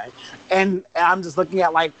why. And I'm just looking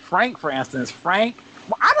at like Frank, for instance. Frank,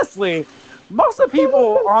 honestly, Most of the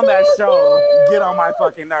people on that show get on my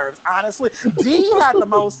fucking nerves. Honestly, Dee had the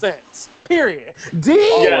most sense. Period.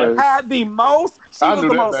 Dee had the most. I knew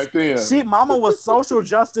that back then. Mama was social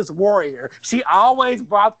justice warrior. She always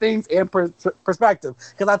brought things in perspective.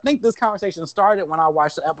 Because I think this conversation started when I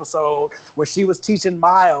watched the episode where she was teaching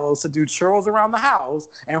Miles to do chores around the house,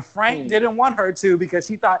 and Frank didn't want her to because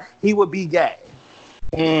she thought he would be gay.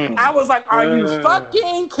 I was like, are you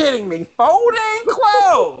fucking kidding me? Folding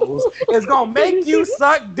clothes is gonna make you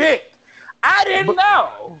suck dick. I didn't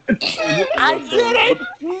know. I didn't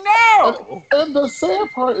know. And the sad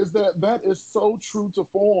part is that is so true to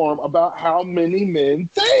form about how many men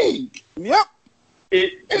think. Yep.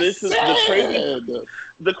 This is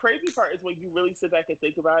the crazy part is when you really sit back and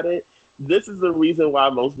think about it. This is the reason why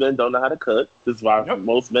most men don't know how to cook. This is why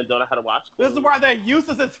most men don't know how to watch clothes. This is why they're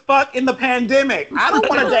useless as fuck in the pandemic. I don't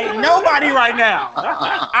want to date nobody right now.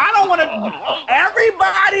 I don't want to.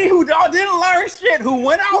 Everybody who didn't learn shit, who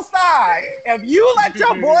went outside, if you let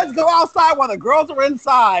your boys go outside while the girls are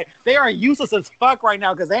inside, they are useless as fuck right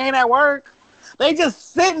now because they ain't at work. They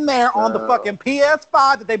just sitting there on the fucking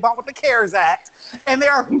PS5 that they bought with the CARES Act, and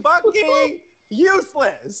they're fucking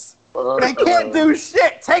useless. They can't do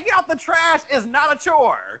shit. Taking out the trash is not a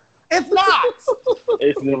chore. It's not.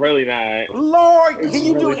 It's really not. Lord, can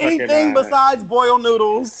you do anything besides boil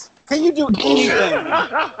noodles? Can you do anything?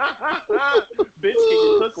 Bitch, can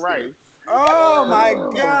you cook rice? Oh my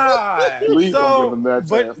God. Please don't give them that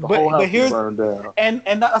chance. The whole house is burned down. And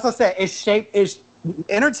as I said,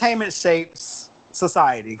 entertainment shapes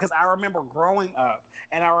society. Because I remember growing up,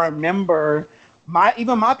 and I remember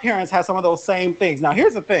even my parents had some of those same things. Now,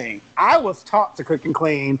 here's the thing. I was taught to cook and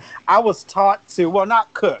clean. I was taught to, well,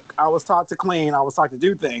 not cook. I was taught to clean. I was taught to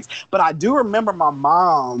do things. But I do remember my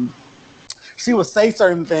mom, she would say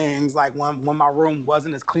certain things, like when my room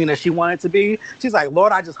wasn't as clean as she wanted to be. She's like,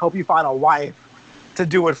 Lord, I just hope you find a wife to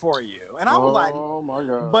do it for you. And I was like, oh my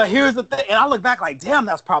God. But here's the thing. And I look back like, damn,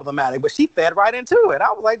 that's problematic. But she fed right into it. I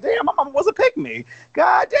was like, damn, my mama was a pick-me.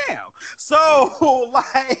 God damn. So,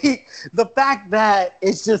 like, the fact that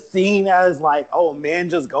it's just seen as like, oh, men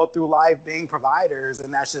just go through life being providers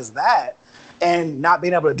and that's just that, and not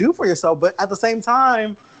being able to do for yourself. But at the same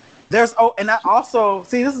time, and that also,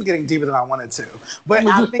 see, this is getting deeper than I wanted to, but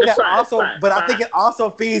I think it also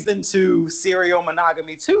feeds into serial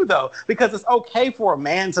monogamy too, though, because it's okay for a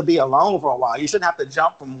man to be alone for a while. You shouldn't have to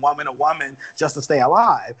jump from woman to woman just to stay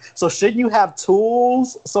alive. So shouldn't you have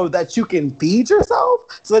tools so that you can feed yourself,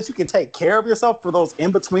 so that you can take care of yourself for those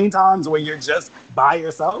in-between times when you're just by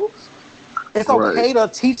yourself? It's okay to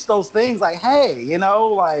teach those things, like, hey,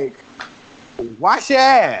 like, wash your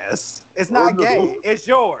ass. It's not gay. It's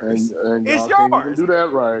yours. And it's yours. Do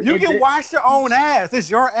that right. You can wash your own ass. It's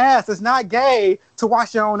your ass. It's not gay to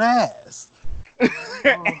wash your own ass. And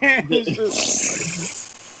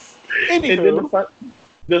then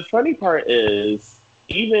the funny part is,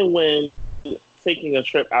 even when taking a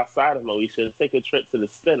trip outside of Moesha, take a trip to the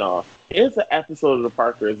spinoff, there's an episode of The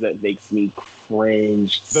Parkers that makes me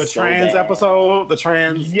cringe. The trans episode? The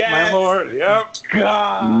trans landlord? Yep.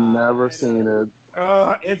 God. Never seen it.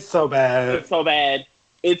 It's so bad. It's so bad.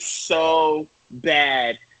 It's so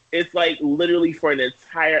bad. It's like literally for an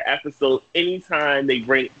entire episode, anytime they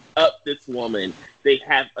bring up this woman, they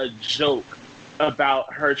have a joke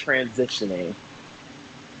about her transitioning.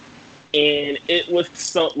 And it was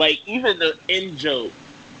so, like, even the end joke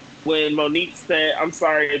when Monique said, I'm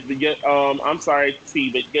sorry,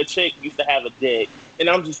 T, but your chick used to have a dick. And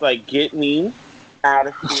I'm just like, get me out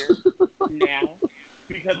of here now.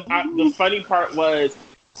 Because the funny part was,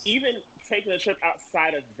 even taking a trip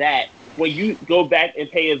outside of that, when you go back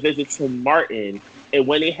and pay a visit to Martin, and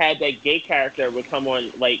when they had that gay character would come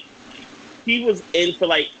on, like, he was in for,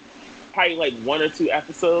 like, probably, like, 1 or 2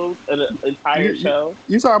 episodes of the entire show.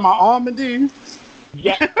 You talking about Almond?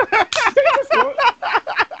 Yeah.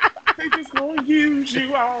 They just gonna use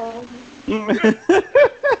you all. We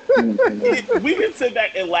can sit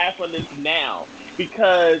back and laugh on this now,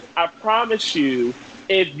 because I promise you,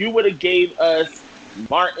 if you would have gave us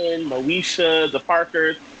Martin, Moesha, the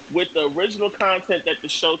Parkers, with the original content that the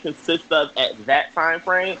show consists of at that time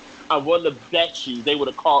frame, I'm willing to bet you they would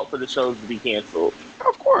have called for the shows to be canceled.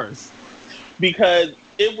 Of course. Because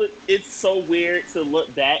it's so weird to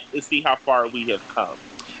look back and see how far we have come.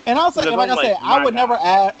 And also, like I said, I would never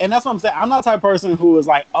add, and that's what I'm saying. I'm not the type of person who is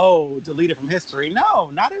like, oh, delete it from history. No,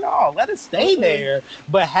 not at all. Let it stay there,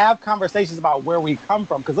 but have conversations about where we come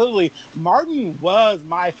from. Because literally, Martin was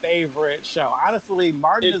my favorite show. Honestly,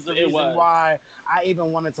 Martin is the reason why I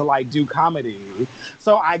even wanted to like do comedy.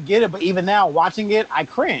 So I get it, but even now, watching it, I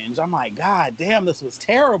cringe. I'm like, God damn, this was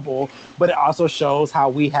terrible. But it also shows how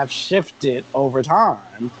we have shifted over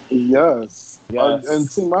time. Yes. And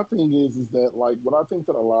see, my thing is that like what I think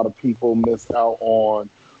that a lot of people miss out on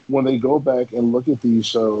when they go back and look at these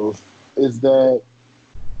shows is that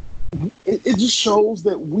it just shows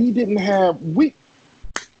that we didn't have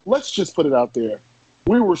let's just put it out there.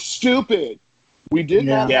 We were stupid. We did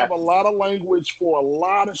not have a lot of language for a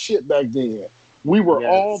lot of shit back then. We were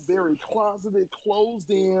all very closeted, closed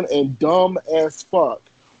in, and dumb as fuck.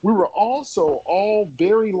 We were also all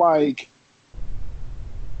very like,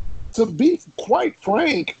 to be quite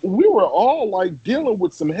frank, we were all like dealing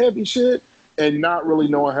with some heavy shit and not really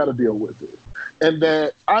knowing how to deal with it. And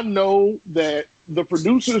that I know that the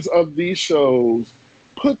producers of these shows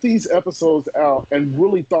put these episodes out and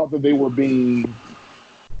really thought that they were being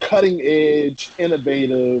cutting edge,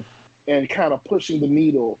 innovative, and kind of pushing the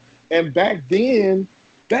needle. And back then,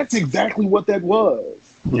 that's exactly what that was.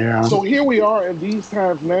 Yeah. So here we are in these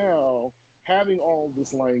times now, having all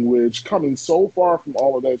this language, coming so far from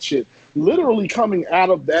all of that shit, literally coming out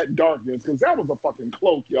of that darkness, because that was a fucking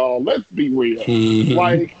cloak, y'all. Let's be real. Mm-hmm.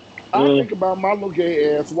 Like, I think about my little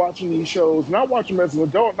gay ass watching these shows, and I watch them as an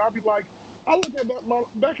adult, and I'd be like, I look at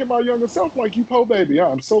back at my younger self like, you po baby,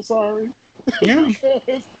 I'm so sorry. Yeah.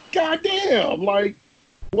 Because, goddamn, like,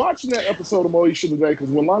 watching that episode of Moesha today, because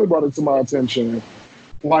when Lonnie brought it to my attention,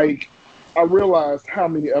 like, I realized how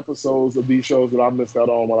many episodes of these shows that I missed out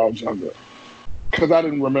on when I was younger. Because I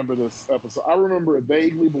didn't remember this episode. I remember it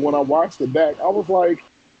vaguely, but when I watched it back, I was like,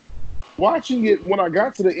 watching it, when I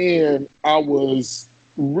got to the end, I was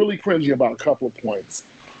really cringy about a couple of points.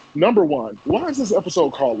 Number one, why is this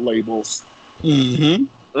episode called Labels?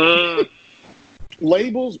 Mm-hmm.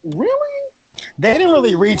 Labels? Really? They didn't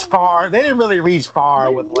really reach far. With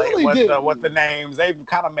the names. They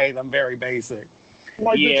kind of made them very basic.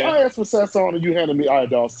 Like, the I asked for Sasson and you handed me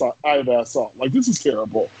iodized salt. Like, this is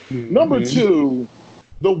terrible. Mm-hmm. Number two,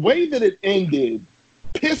 the way that it ended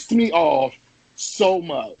pissed me off so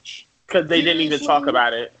much. Because they didn't even talk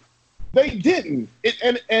about it. They didn't.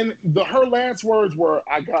 Her last words were,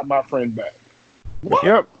 I got my friend back. What?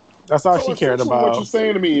 Yep. That's all she cared about. What you're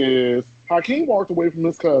saying to me is, Hakeem walked away from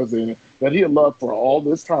his cousin that he had loved for all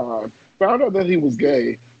this time, found out that he was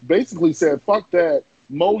gay, basically said, fuck that.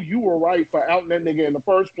 Mo, you were right for outing that nigga in the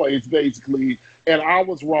first place, basically, and I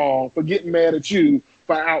was wrong for getting mad at you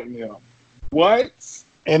for outing him. What?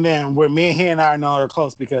 And then where me and he and I know are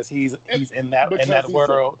close because he's in that world, and that's what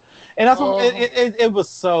it was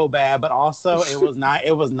so bad. But also it was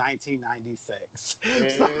 1996,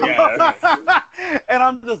 and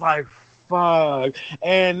I'm just like, fuck.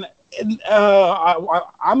 And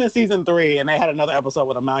I'm in season 3, and they had another episode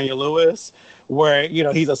with Emmanuel Lewis where, you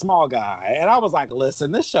know, he's a small guy. And I was like,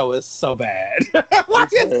 listen, this show is so bad. Like,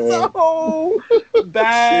 it's so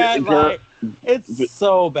bad. Like, it's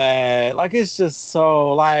so bad. Like, it's just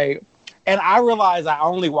so, like... And I realized I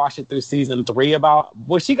only watched it through season 3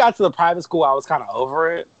 when she got to the private school, I was kind of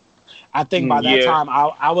over it. I think by that time,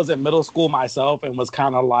 I was in middle school myself and was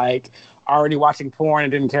kind of like... already watching porn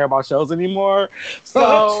and didn't care about shows anymore.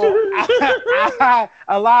 So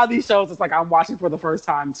a lot of these shows, it's like I'm watching for the first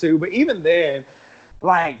time too. But even then,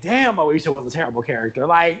 like, damn, Moesha was a terrible character.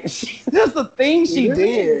 Like, just the things she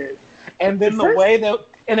did. And then the way that,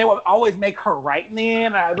 and they would always make her right in the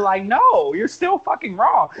end. And I'd be like, no, you're still fucking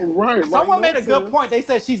wrong. Right. Someone made a good point. They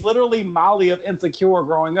said she's literally Molly of Insecure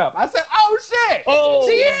growing up. I said, oh shit. Oh,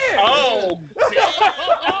 she is.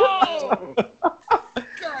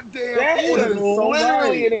 Damn, that is so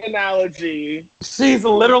literally right. an analogy. She's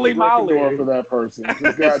literally Molly. For that person.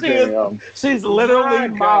 Goddamn. She's literally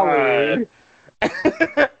Molly.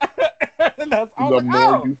 That's all. The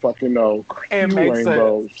more you fucking know. It makes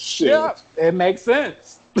sense. Shit. Yeah, it makes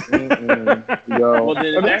sense. Yo. Well,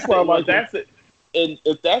 then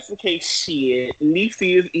if that's the case, shit,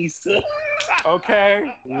 Niecy is Issa.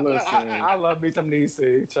 Okay. Listen. I love me some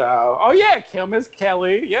Niecy, child. Oh, yeah, Kim is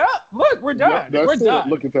Kelly. Yeah, look, we're done. We're done.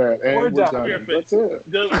 Look at that. And we're done. That's it.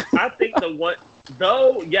 I think the one,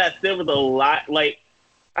 though, yes, there was a lot. Like,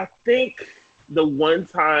 I think the one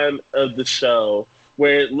time of the show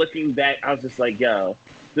where looking back, I was just like, yo,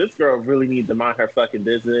 this girl really needs to mind her fucking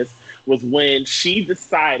business, was when she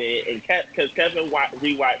decided, and because Kevin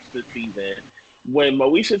rewatched the season, when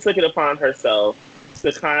Moesha took it upon herself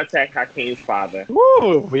to contact Hakeem's father.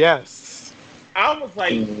 Woo, yes. I was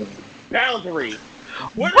like, Boundary.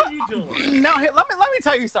 What are you doing? Now, let me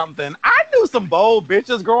tell you something. I knew some bold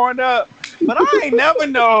bitches growing up, but I never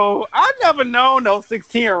known no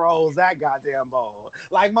 16-year-olds that goddamn bold.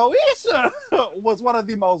 Like, Moesha was one of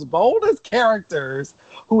the most boldest characters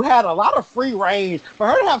who had a lot of free range. For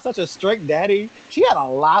her to have such a strict daddy, she had a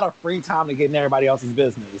lot of free time to get in everybody else's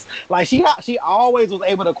business. Like, she always was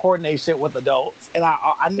able to coordinate shit with adults, and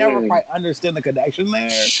I never quite understood the connection there.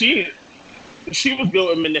 She was good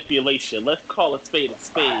with manipulation. Let's call a spade a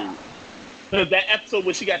spade. Because that episode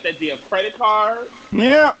where she got that damn credit card.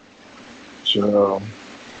 Yeah. Sure.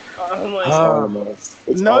 I'm like,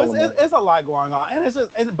 it's a lot going on,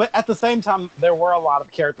 and but at the same time, there were a lot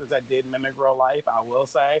of characters that did mimic real life. I will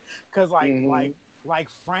say, because like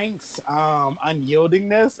Frank's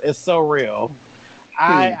unyieldingness is so real.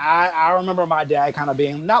 I remember my dad kind of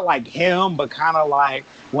being not like him, but kind of like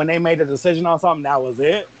when they made a decision on something, that was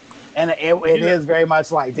it. And it is very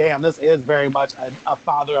much like, damn, this is very much a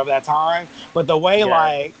father of that time. But the way,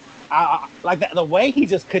 the way he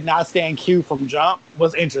just could not stand Q from jump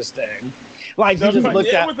was interesting. Like, he just looked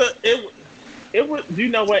at... It was, you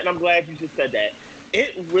know what, and I'm glad you just said that.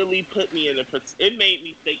 It really put me it made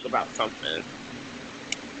me think about something.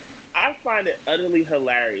 I find it utterly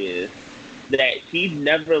hilarious that he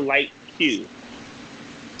never liked Q.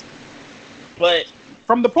 But...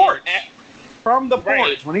 From the porch. From the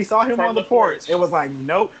porch. When he saw him on the porch, it was like,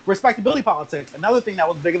 nope. Respectability politics, another thing that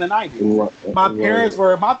was big in the 90s. My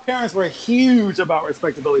parents were huge about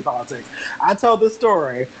respectability politics. I told this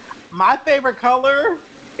story. My favorite color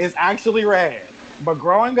is actually red. But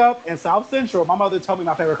growing up in South Central, my mother told me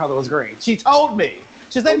my favorite color was green. She told me.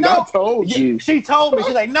 She said, no. She told me.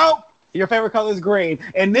 She's like, nope. Your favorite color is green.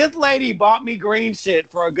 And this lady bought me green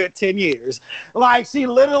shit for a good 10 years. Like, she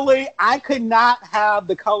literally, I could not have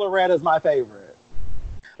the color red as my favorite.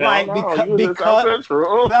 Like, because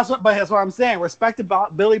that's what I'm saying.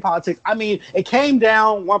 Respectability politics. I mean, it came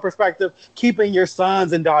down one perspective, keeping your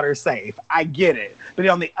sons and daughters safe. I get it. But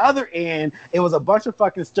on the other end, it was a bunch of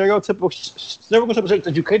fucking stereotypical shit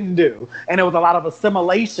that you couldn't do. And it was a lot of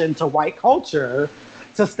assimilation to white culture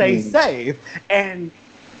to stay safe. And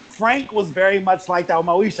Frank was very much like that with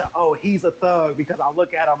Moesha. Oh, he's a thug because I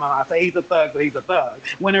look at him and I say he's a thug, but he's a thug.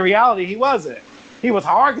 When in reality, he wasn't. He was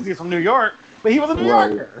hard because he's from New York, but he was a New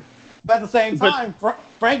Yorker. But at the same time,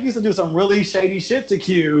 Frank used to do some really shady shit to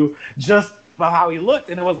Q just by how he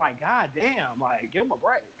looked, and it was like, God damn, like, give him a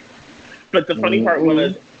break. But the funny part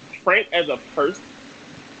was, Frank as a person,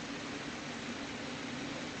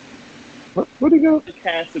 where'd he go? The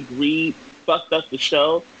cast agreed, fucked up the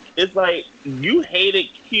show. It's like, you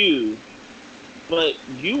hated Q, but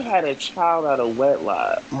you had a child out of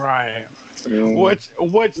wedlock. Right.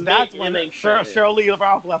 Which that's when Shirley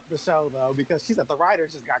Ralph left the show, though, because she said the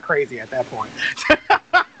writers just got crazy at that point.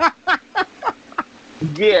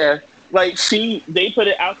 Yeah. Like, they put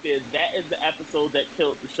it out there. That is the episode that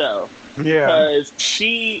killed the show. Yeah. Because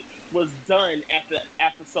she was done after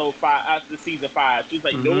episode 5, after season 5. She's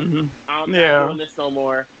like, nope, I'm not doing this no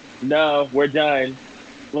more. No, we're done.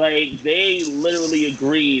 Like, they literally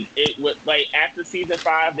agreed. It was like after season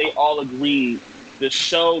 5, they all agreed. The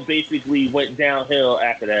show basically went downhill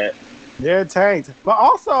after that. Yeah, it tanked. But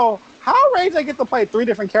also, how Ray J get to play 3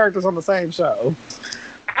 different characters on the same show?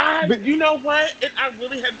 You know what? I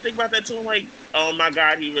really had to think about that too. I'm like, oh my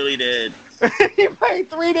God, he really did. He played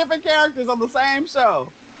 3 different characters on the same show.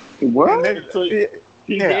 What?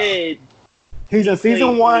 He did. He's in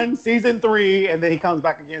season 1, season 3, and then he comes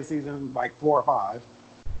back again season like 4 or 5.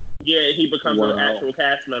 Yeah, he becomes an actual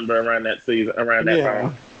cast member around that season, around that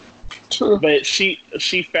time. True. But she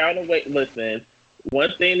found a way. Listen,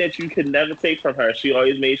 one thing that you could never take from her, she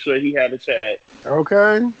always made sure he had a check.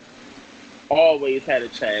 Okay. Always had a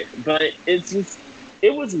check. But it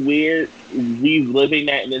was weird reliving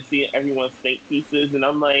that and then seeing everyone's think pieces. And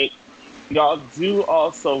I'm like, y'all do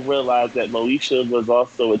also realize that Moesha was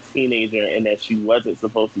also a teenager and that she wasn't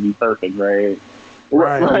supposed to be perfect, right?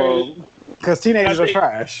 Right. Because teenagers are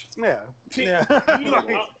trash. Yeah.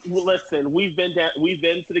 Listen, we've been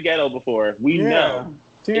to the ghetto before. We know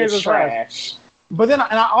teenagers it's trash. But then,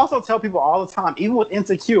 and I also tell people all the time, even with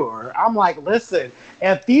Insecure, I'm like, listen,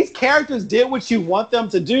 if these characters did what you want them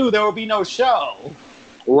to do, there would be no show.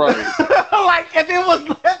 Right. Like, if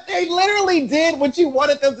they literally did what you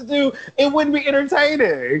wanted them to do, it wouldn't be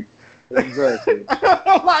entertaining. Exactly.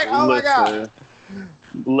 Like, oh my God.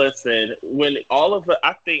 Listen,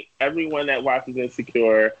 I think everyone that watches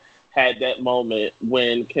Insecure had that moment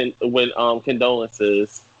when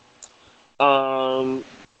condolences.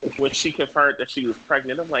 when she confirmed that she was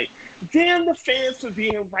pregnant. I'm like, damn the fans for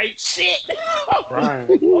being right shit. Right.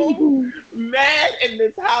 So mad in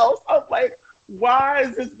this house. I'm like, why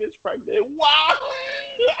is this bitch pregnant? Why?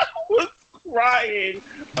 I was crying.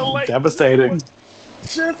 I'm like, devastating.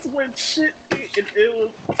 Just when shit, it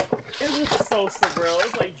was so surreal.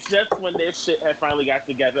 It was like just when their shit had finally got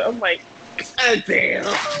together. I'm like, damn.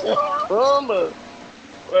 But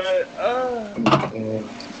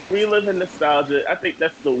reliving nostalgia. I think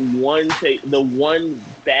that's the one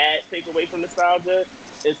bad takeaway from nostalgia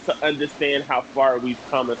is to understand how far we've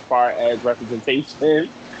come as far as representation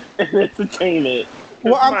and entertainment.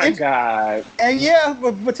 Well, my God. And yeah,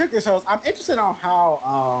 with particular shows, I'm interested on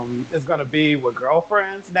how it's gonna be with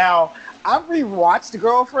Girlfriends. Now, I've rewatched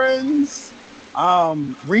Girlfriends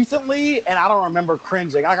recently, and I don't remember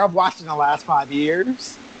cringing. Like I've watched it in the last 5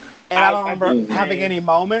 years. And I don't remember having any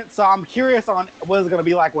moments. So I'm curious on what it's going to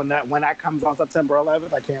be like when that comes on September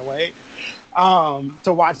 11th. I can't wait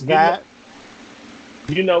to watch that.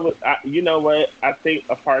 You know what? I think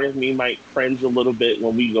a part of me might cringe a little bit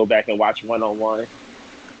when we go back and watch One-on-One.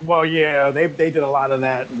 Well, yeah, they did a lot of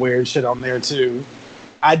that weird shit on there too.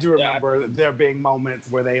 I do remember there being moments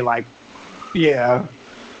where they I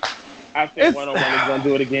think One-on-One is going to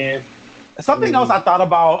do it again. Something else I thought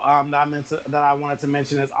about that I wanted to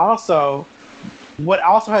mention is also what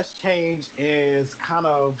also has changed is kind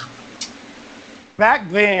of back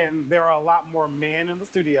then there were a lot more men in the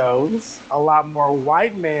studios, a lot more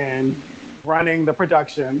white men running the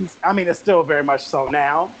productions. I mean, it's still very much so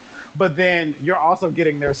now, but then you're also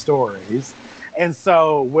getting their stories. And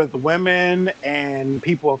so with women and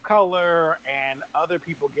people of color and other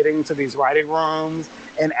people getting into these writing rooms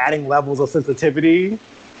and adding levels of sensitivity,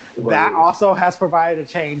 that also has provided a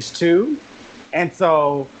change too. And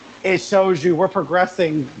so it shows you we're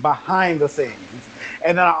progressing behind the scenes.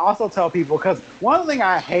 And then I also tell people, because one thing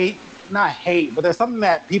I hate, not hate, but there's something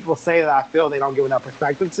that people say that I feel they don't give enough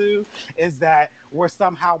perspective to, is that we're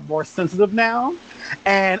somehow more sensitive now.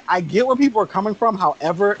 And I get where people are coming from.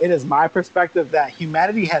 However, it is my perspective that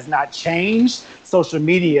humanity has not changed. Social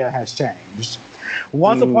media has changed.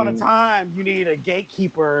 Once upon a time, you needed a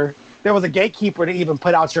gatekeeper. There was a gatekeeper to even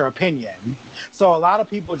put out your opinion. So a lot of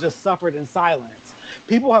people just suffered in silence.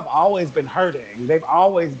 People have always been hurting. They've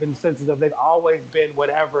always been sensitive. They've always been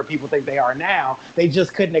whatever people think they are now. They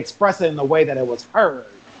just couldn't express it in the way that it was heard.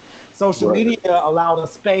 Social media allowed a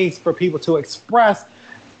space for people to express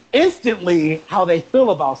instantly how they feel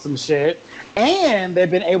about some shit. And they've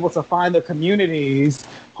been able to find the communities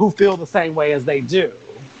who feel the same way as they do.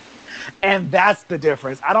 And that's the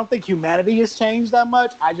difference. I don't think humanity has changed that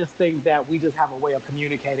much. I just think that we just have a way of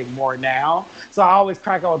communicating more now. So I always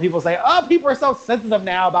crack up when people say, oh, people are so sensitive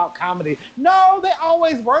now about comedy. No, they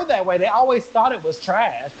always were that way. They always thought it was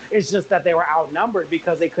trash. It's just that they were outnumbered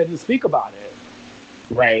because they couldn't speak about it.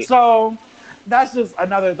 Right. So that's just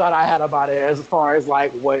another thought I had about it as far as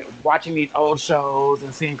like watching these old shows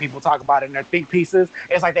and seeing people talk about it in their think pieces.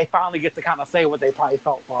 It's like they finally get to kind of say what they probably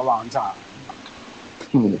felt for a long time.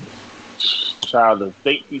 Child, the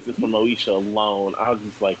think pieces from Moesha alone, I was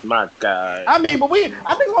just like, my God. I mean, but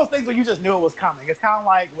I think those things where you just knew it was coming. It's kind of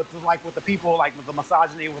like with the people, like with the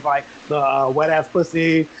misogyny, with like the wet ass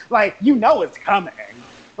pussy, like you know it's coming.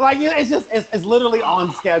 Like it's literally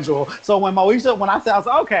on schedule. So when I said, I was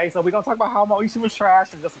like, okay, so we're gonna talk about how Moesha was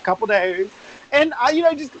trash in just a couple days, and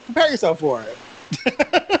just prepare yourself for it.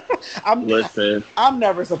 I'm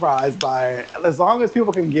never surprised by it. As long as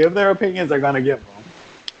people can give their opinions, they're gonna give them.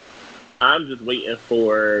 I'm just waiting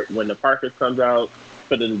for when the Parkers comes out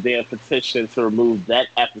for the damn petition to remove that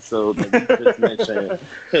episode that you just mentioned,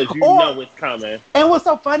 because know it's coming. And what's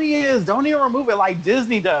so funny is, don't even remove it like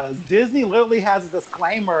Disney does. Disney literally has a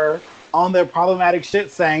disclaimer on their problematic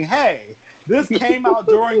shit saying, hey, this came out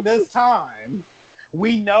during this time.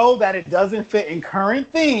 We know that it doesn't fit in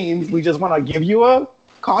current themes. We just want to give you a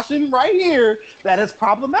caution right here that it's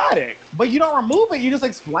problematic. But you don't remove it, you just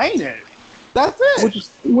explain it. That's it.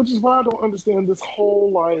 Which is why I don't understand this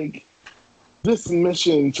whole this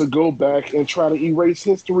mission to go back and try to erase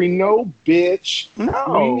history. No, bitch.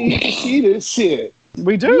 No. We need to see this shit.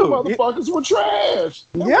 We do. You motherfuckers were trash.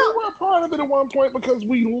 And we were a part of it at one point because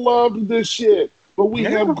we loved this shit. But we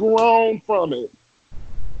have grown from it.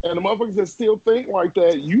 And the motherfuckers that still think like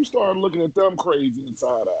that, you start looking at them crazy and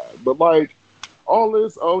side-eyed. But all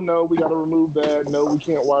this, oh no, we got to remove that. No, we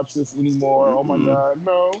can't watch this anymore. Oh my God,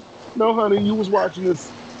 no. No, honey, you was watching this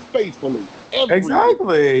faithfully.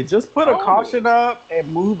 Exactly. Just put a caution up and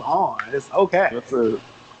move on. It's okay. That's it.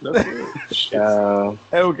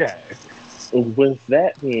 Okay. With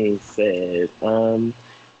that being said,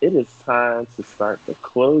 it is time to start the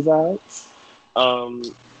closeouts.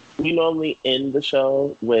 we normally end the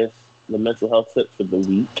show with the mental health tip for the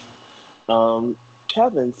week.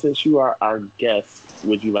 Kevin, since you are our guest,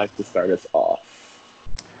 would you like to start us off?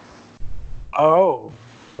 Oh,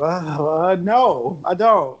 no, I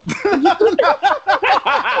don't.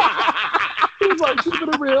 He's like, keep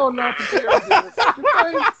it real, not prepared.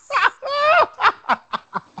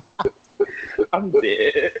 I'm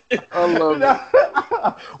dead. I love it.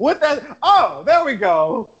 With that, oh, there we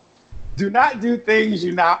go. Do not do things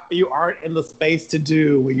you aren't in the space to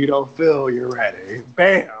do when you don't feel you're ready.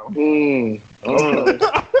 Bam. Okay.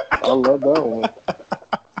 I love that one.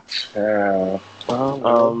 Yeah. I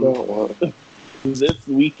love that one. This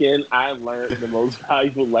weekend, I learned the most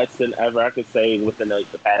valuable lesson ever I could say within the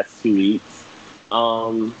past 2 weeks.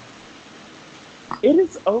 It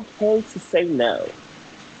is okay to say no.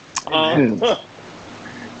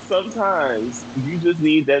 Sometimes you just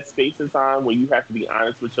need that space and time where you have to be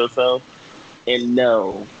honest with yourself. And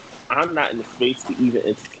no, I'm not in the space to even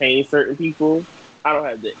entertain certain people. I don't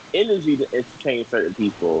have the energy to entertain certain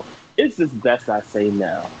people. It's just best I say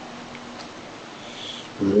no.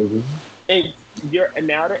 Mm-hmm. And you're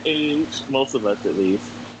now the age, most of us at least,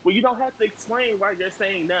 where you don't have to explain why you're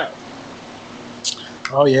saying no.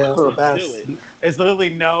 Oh yeah, it's the best. It's literally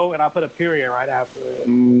no, and I put a period right after it.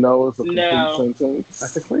 No, it's a complete sentence.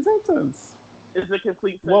 That's a complete sentence. It's a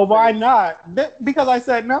complete sentence. Well, why not? Because I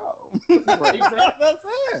said no. That's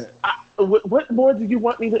it. What more do you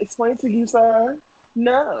want me to explain to you, sir?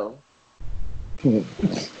 No. And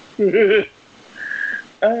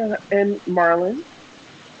Marlon?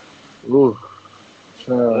 Ooh,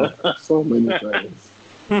 so many things.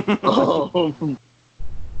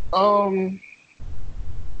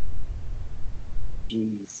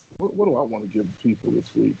 Jeez, what do I want to give people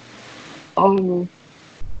this week? You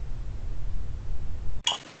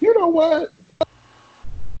know what?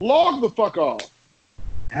 Log the fuck off.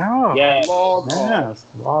 Oh, yes. Log off.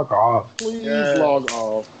 Log off. Please log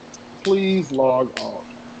off. Please log off.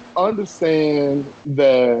 Understand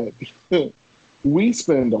that we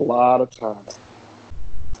spend a lot of time,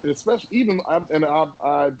 especially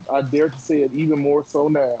I dare to say it even more so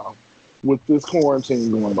now with this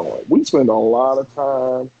quarantine going on. We spend a lot of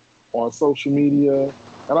time on social media,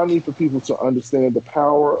 and I need for people to understand the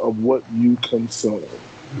power of what you consume.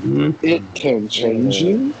 Mm-hmm. It can change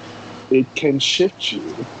you. It can shift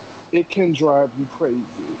you. It can drive you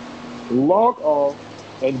crazy. Log off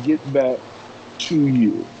and get back to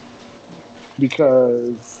you.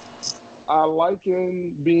 Because I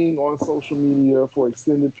liken being on social media for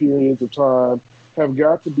extended periods of time have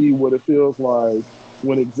got to be what it feels like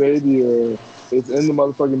when Xavier is in the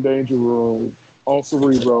motherfucking danger room on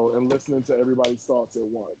Cerebro and listening to everybody's thoughts at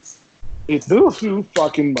once. It's too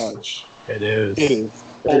fucking much. It is. It is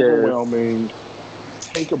overwhelming.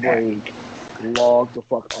 Take a break. Log the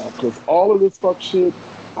fuck off. Because all of this fuck shit,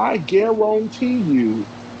 I guarantee you,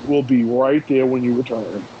 will be right there when you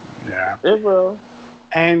return. Yeah. It will.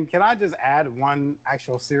 And can I just add one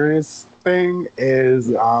actual serious thing is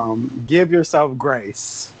give yourself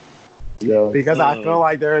grace. Yeah. Because I feel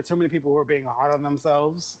like there are too many people who are being hard on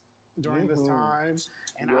themselves during this time.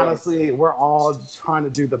 And honestly, we're all trying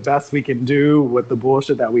to do the best we can do with the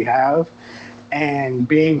bullshit that we have. And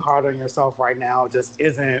being hard on yourself right now just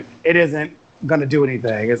isn't going to do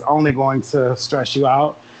anything. It's only going to stress you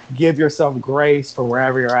out. Give yourself grace for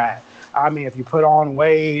wherever you're at. I mean, if you put on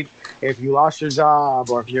weight, if you lost your job,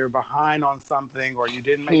 or if you're behind on something, or you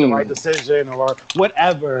didn't make the right decision, or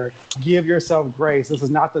whatever, give yourself grace. This is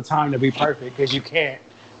not the time to be perfect because you can't.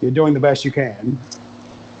 You're doing the best you can.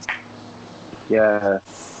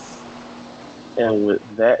 Yes. And with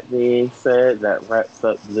that being said, that wraps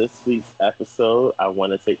up this week's episode. I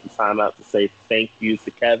want to take the time out to say thank you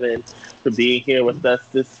to Kevin for being here with us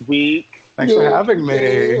this week. Thanks for having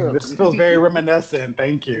me. Yeah. This feels very reminiscent.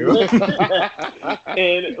 Thank you.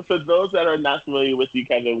 And for those that are not familiar with you,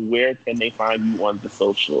 Kevin, where can they find you on the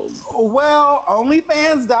socials? Well,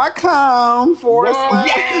 onlyfans.com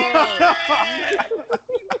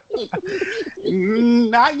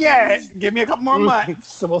Not yet. Give me a couple more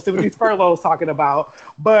months. So we'll see what these furloughs talking about.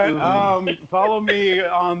 But follow me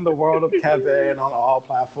on the World of Kevin on all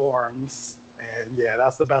platforms. And yeah,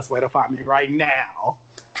 that's the best way to find me right now.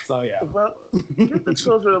 So yeah. Well, give the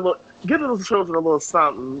children a little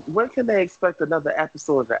something. When can they expect another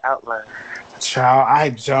episode of The Outline? Child, I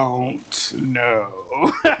don't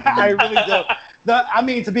know. I really don't.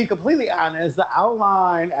 To be completely honest, The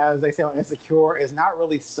Outline, as they say on Insecure, is not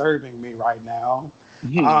really serving me right now.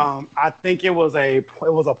 I think it was a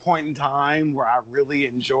point in time where I really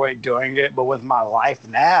enjoyed doing it, but with my life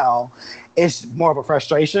now, it's more of a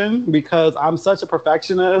frustration because I'm such a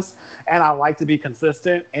perfectionist and I like to be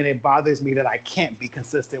consistent, and it bothers me that I can't be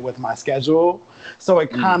consistent with my schedule. So it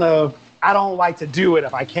kind of, I don't like to do it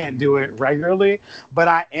if I can't do it regularly, but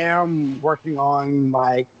I am working on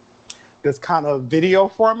like this kind of video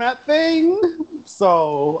format thing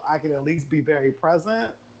so I can at least be very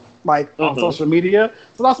present like on social media.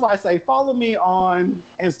 So that's why I say follow me on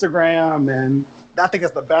Instagram, and I think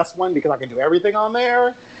it's the best one because I can do everything on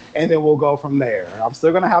there, and then we'll go from there. I'm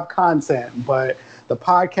still gonna have content, but the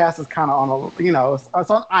podcast is kind of on a, you know,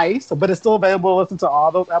 it's on ice, but it's still available to listen to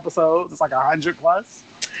all those episodes. It's like 100 plus.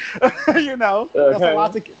 You know, that's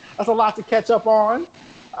a lot to catch up on.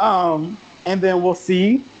 And then we'll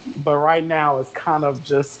see. But right now it's kind of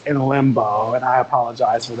just in limbo, and I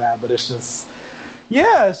apologize for that, but it's just,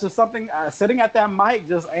 yeah, it's just something, sitting at that mic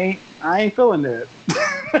I ain't feeling it.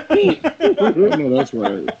 No, that's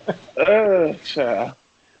right. Child.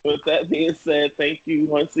 With that being said, thank you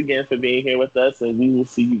once again for being here with us, and we will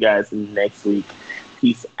see you guys next week.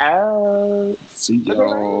 Peace out. See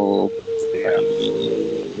y'all.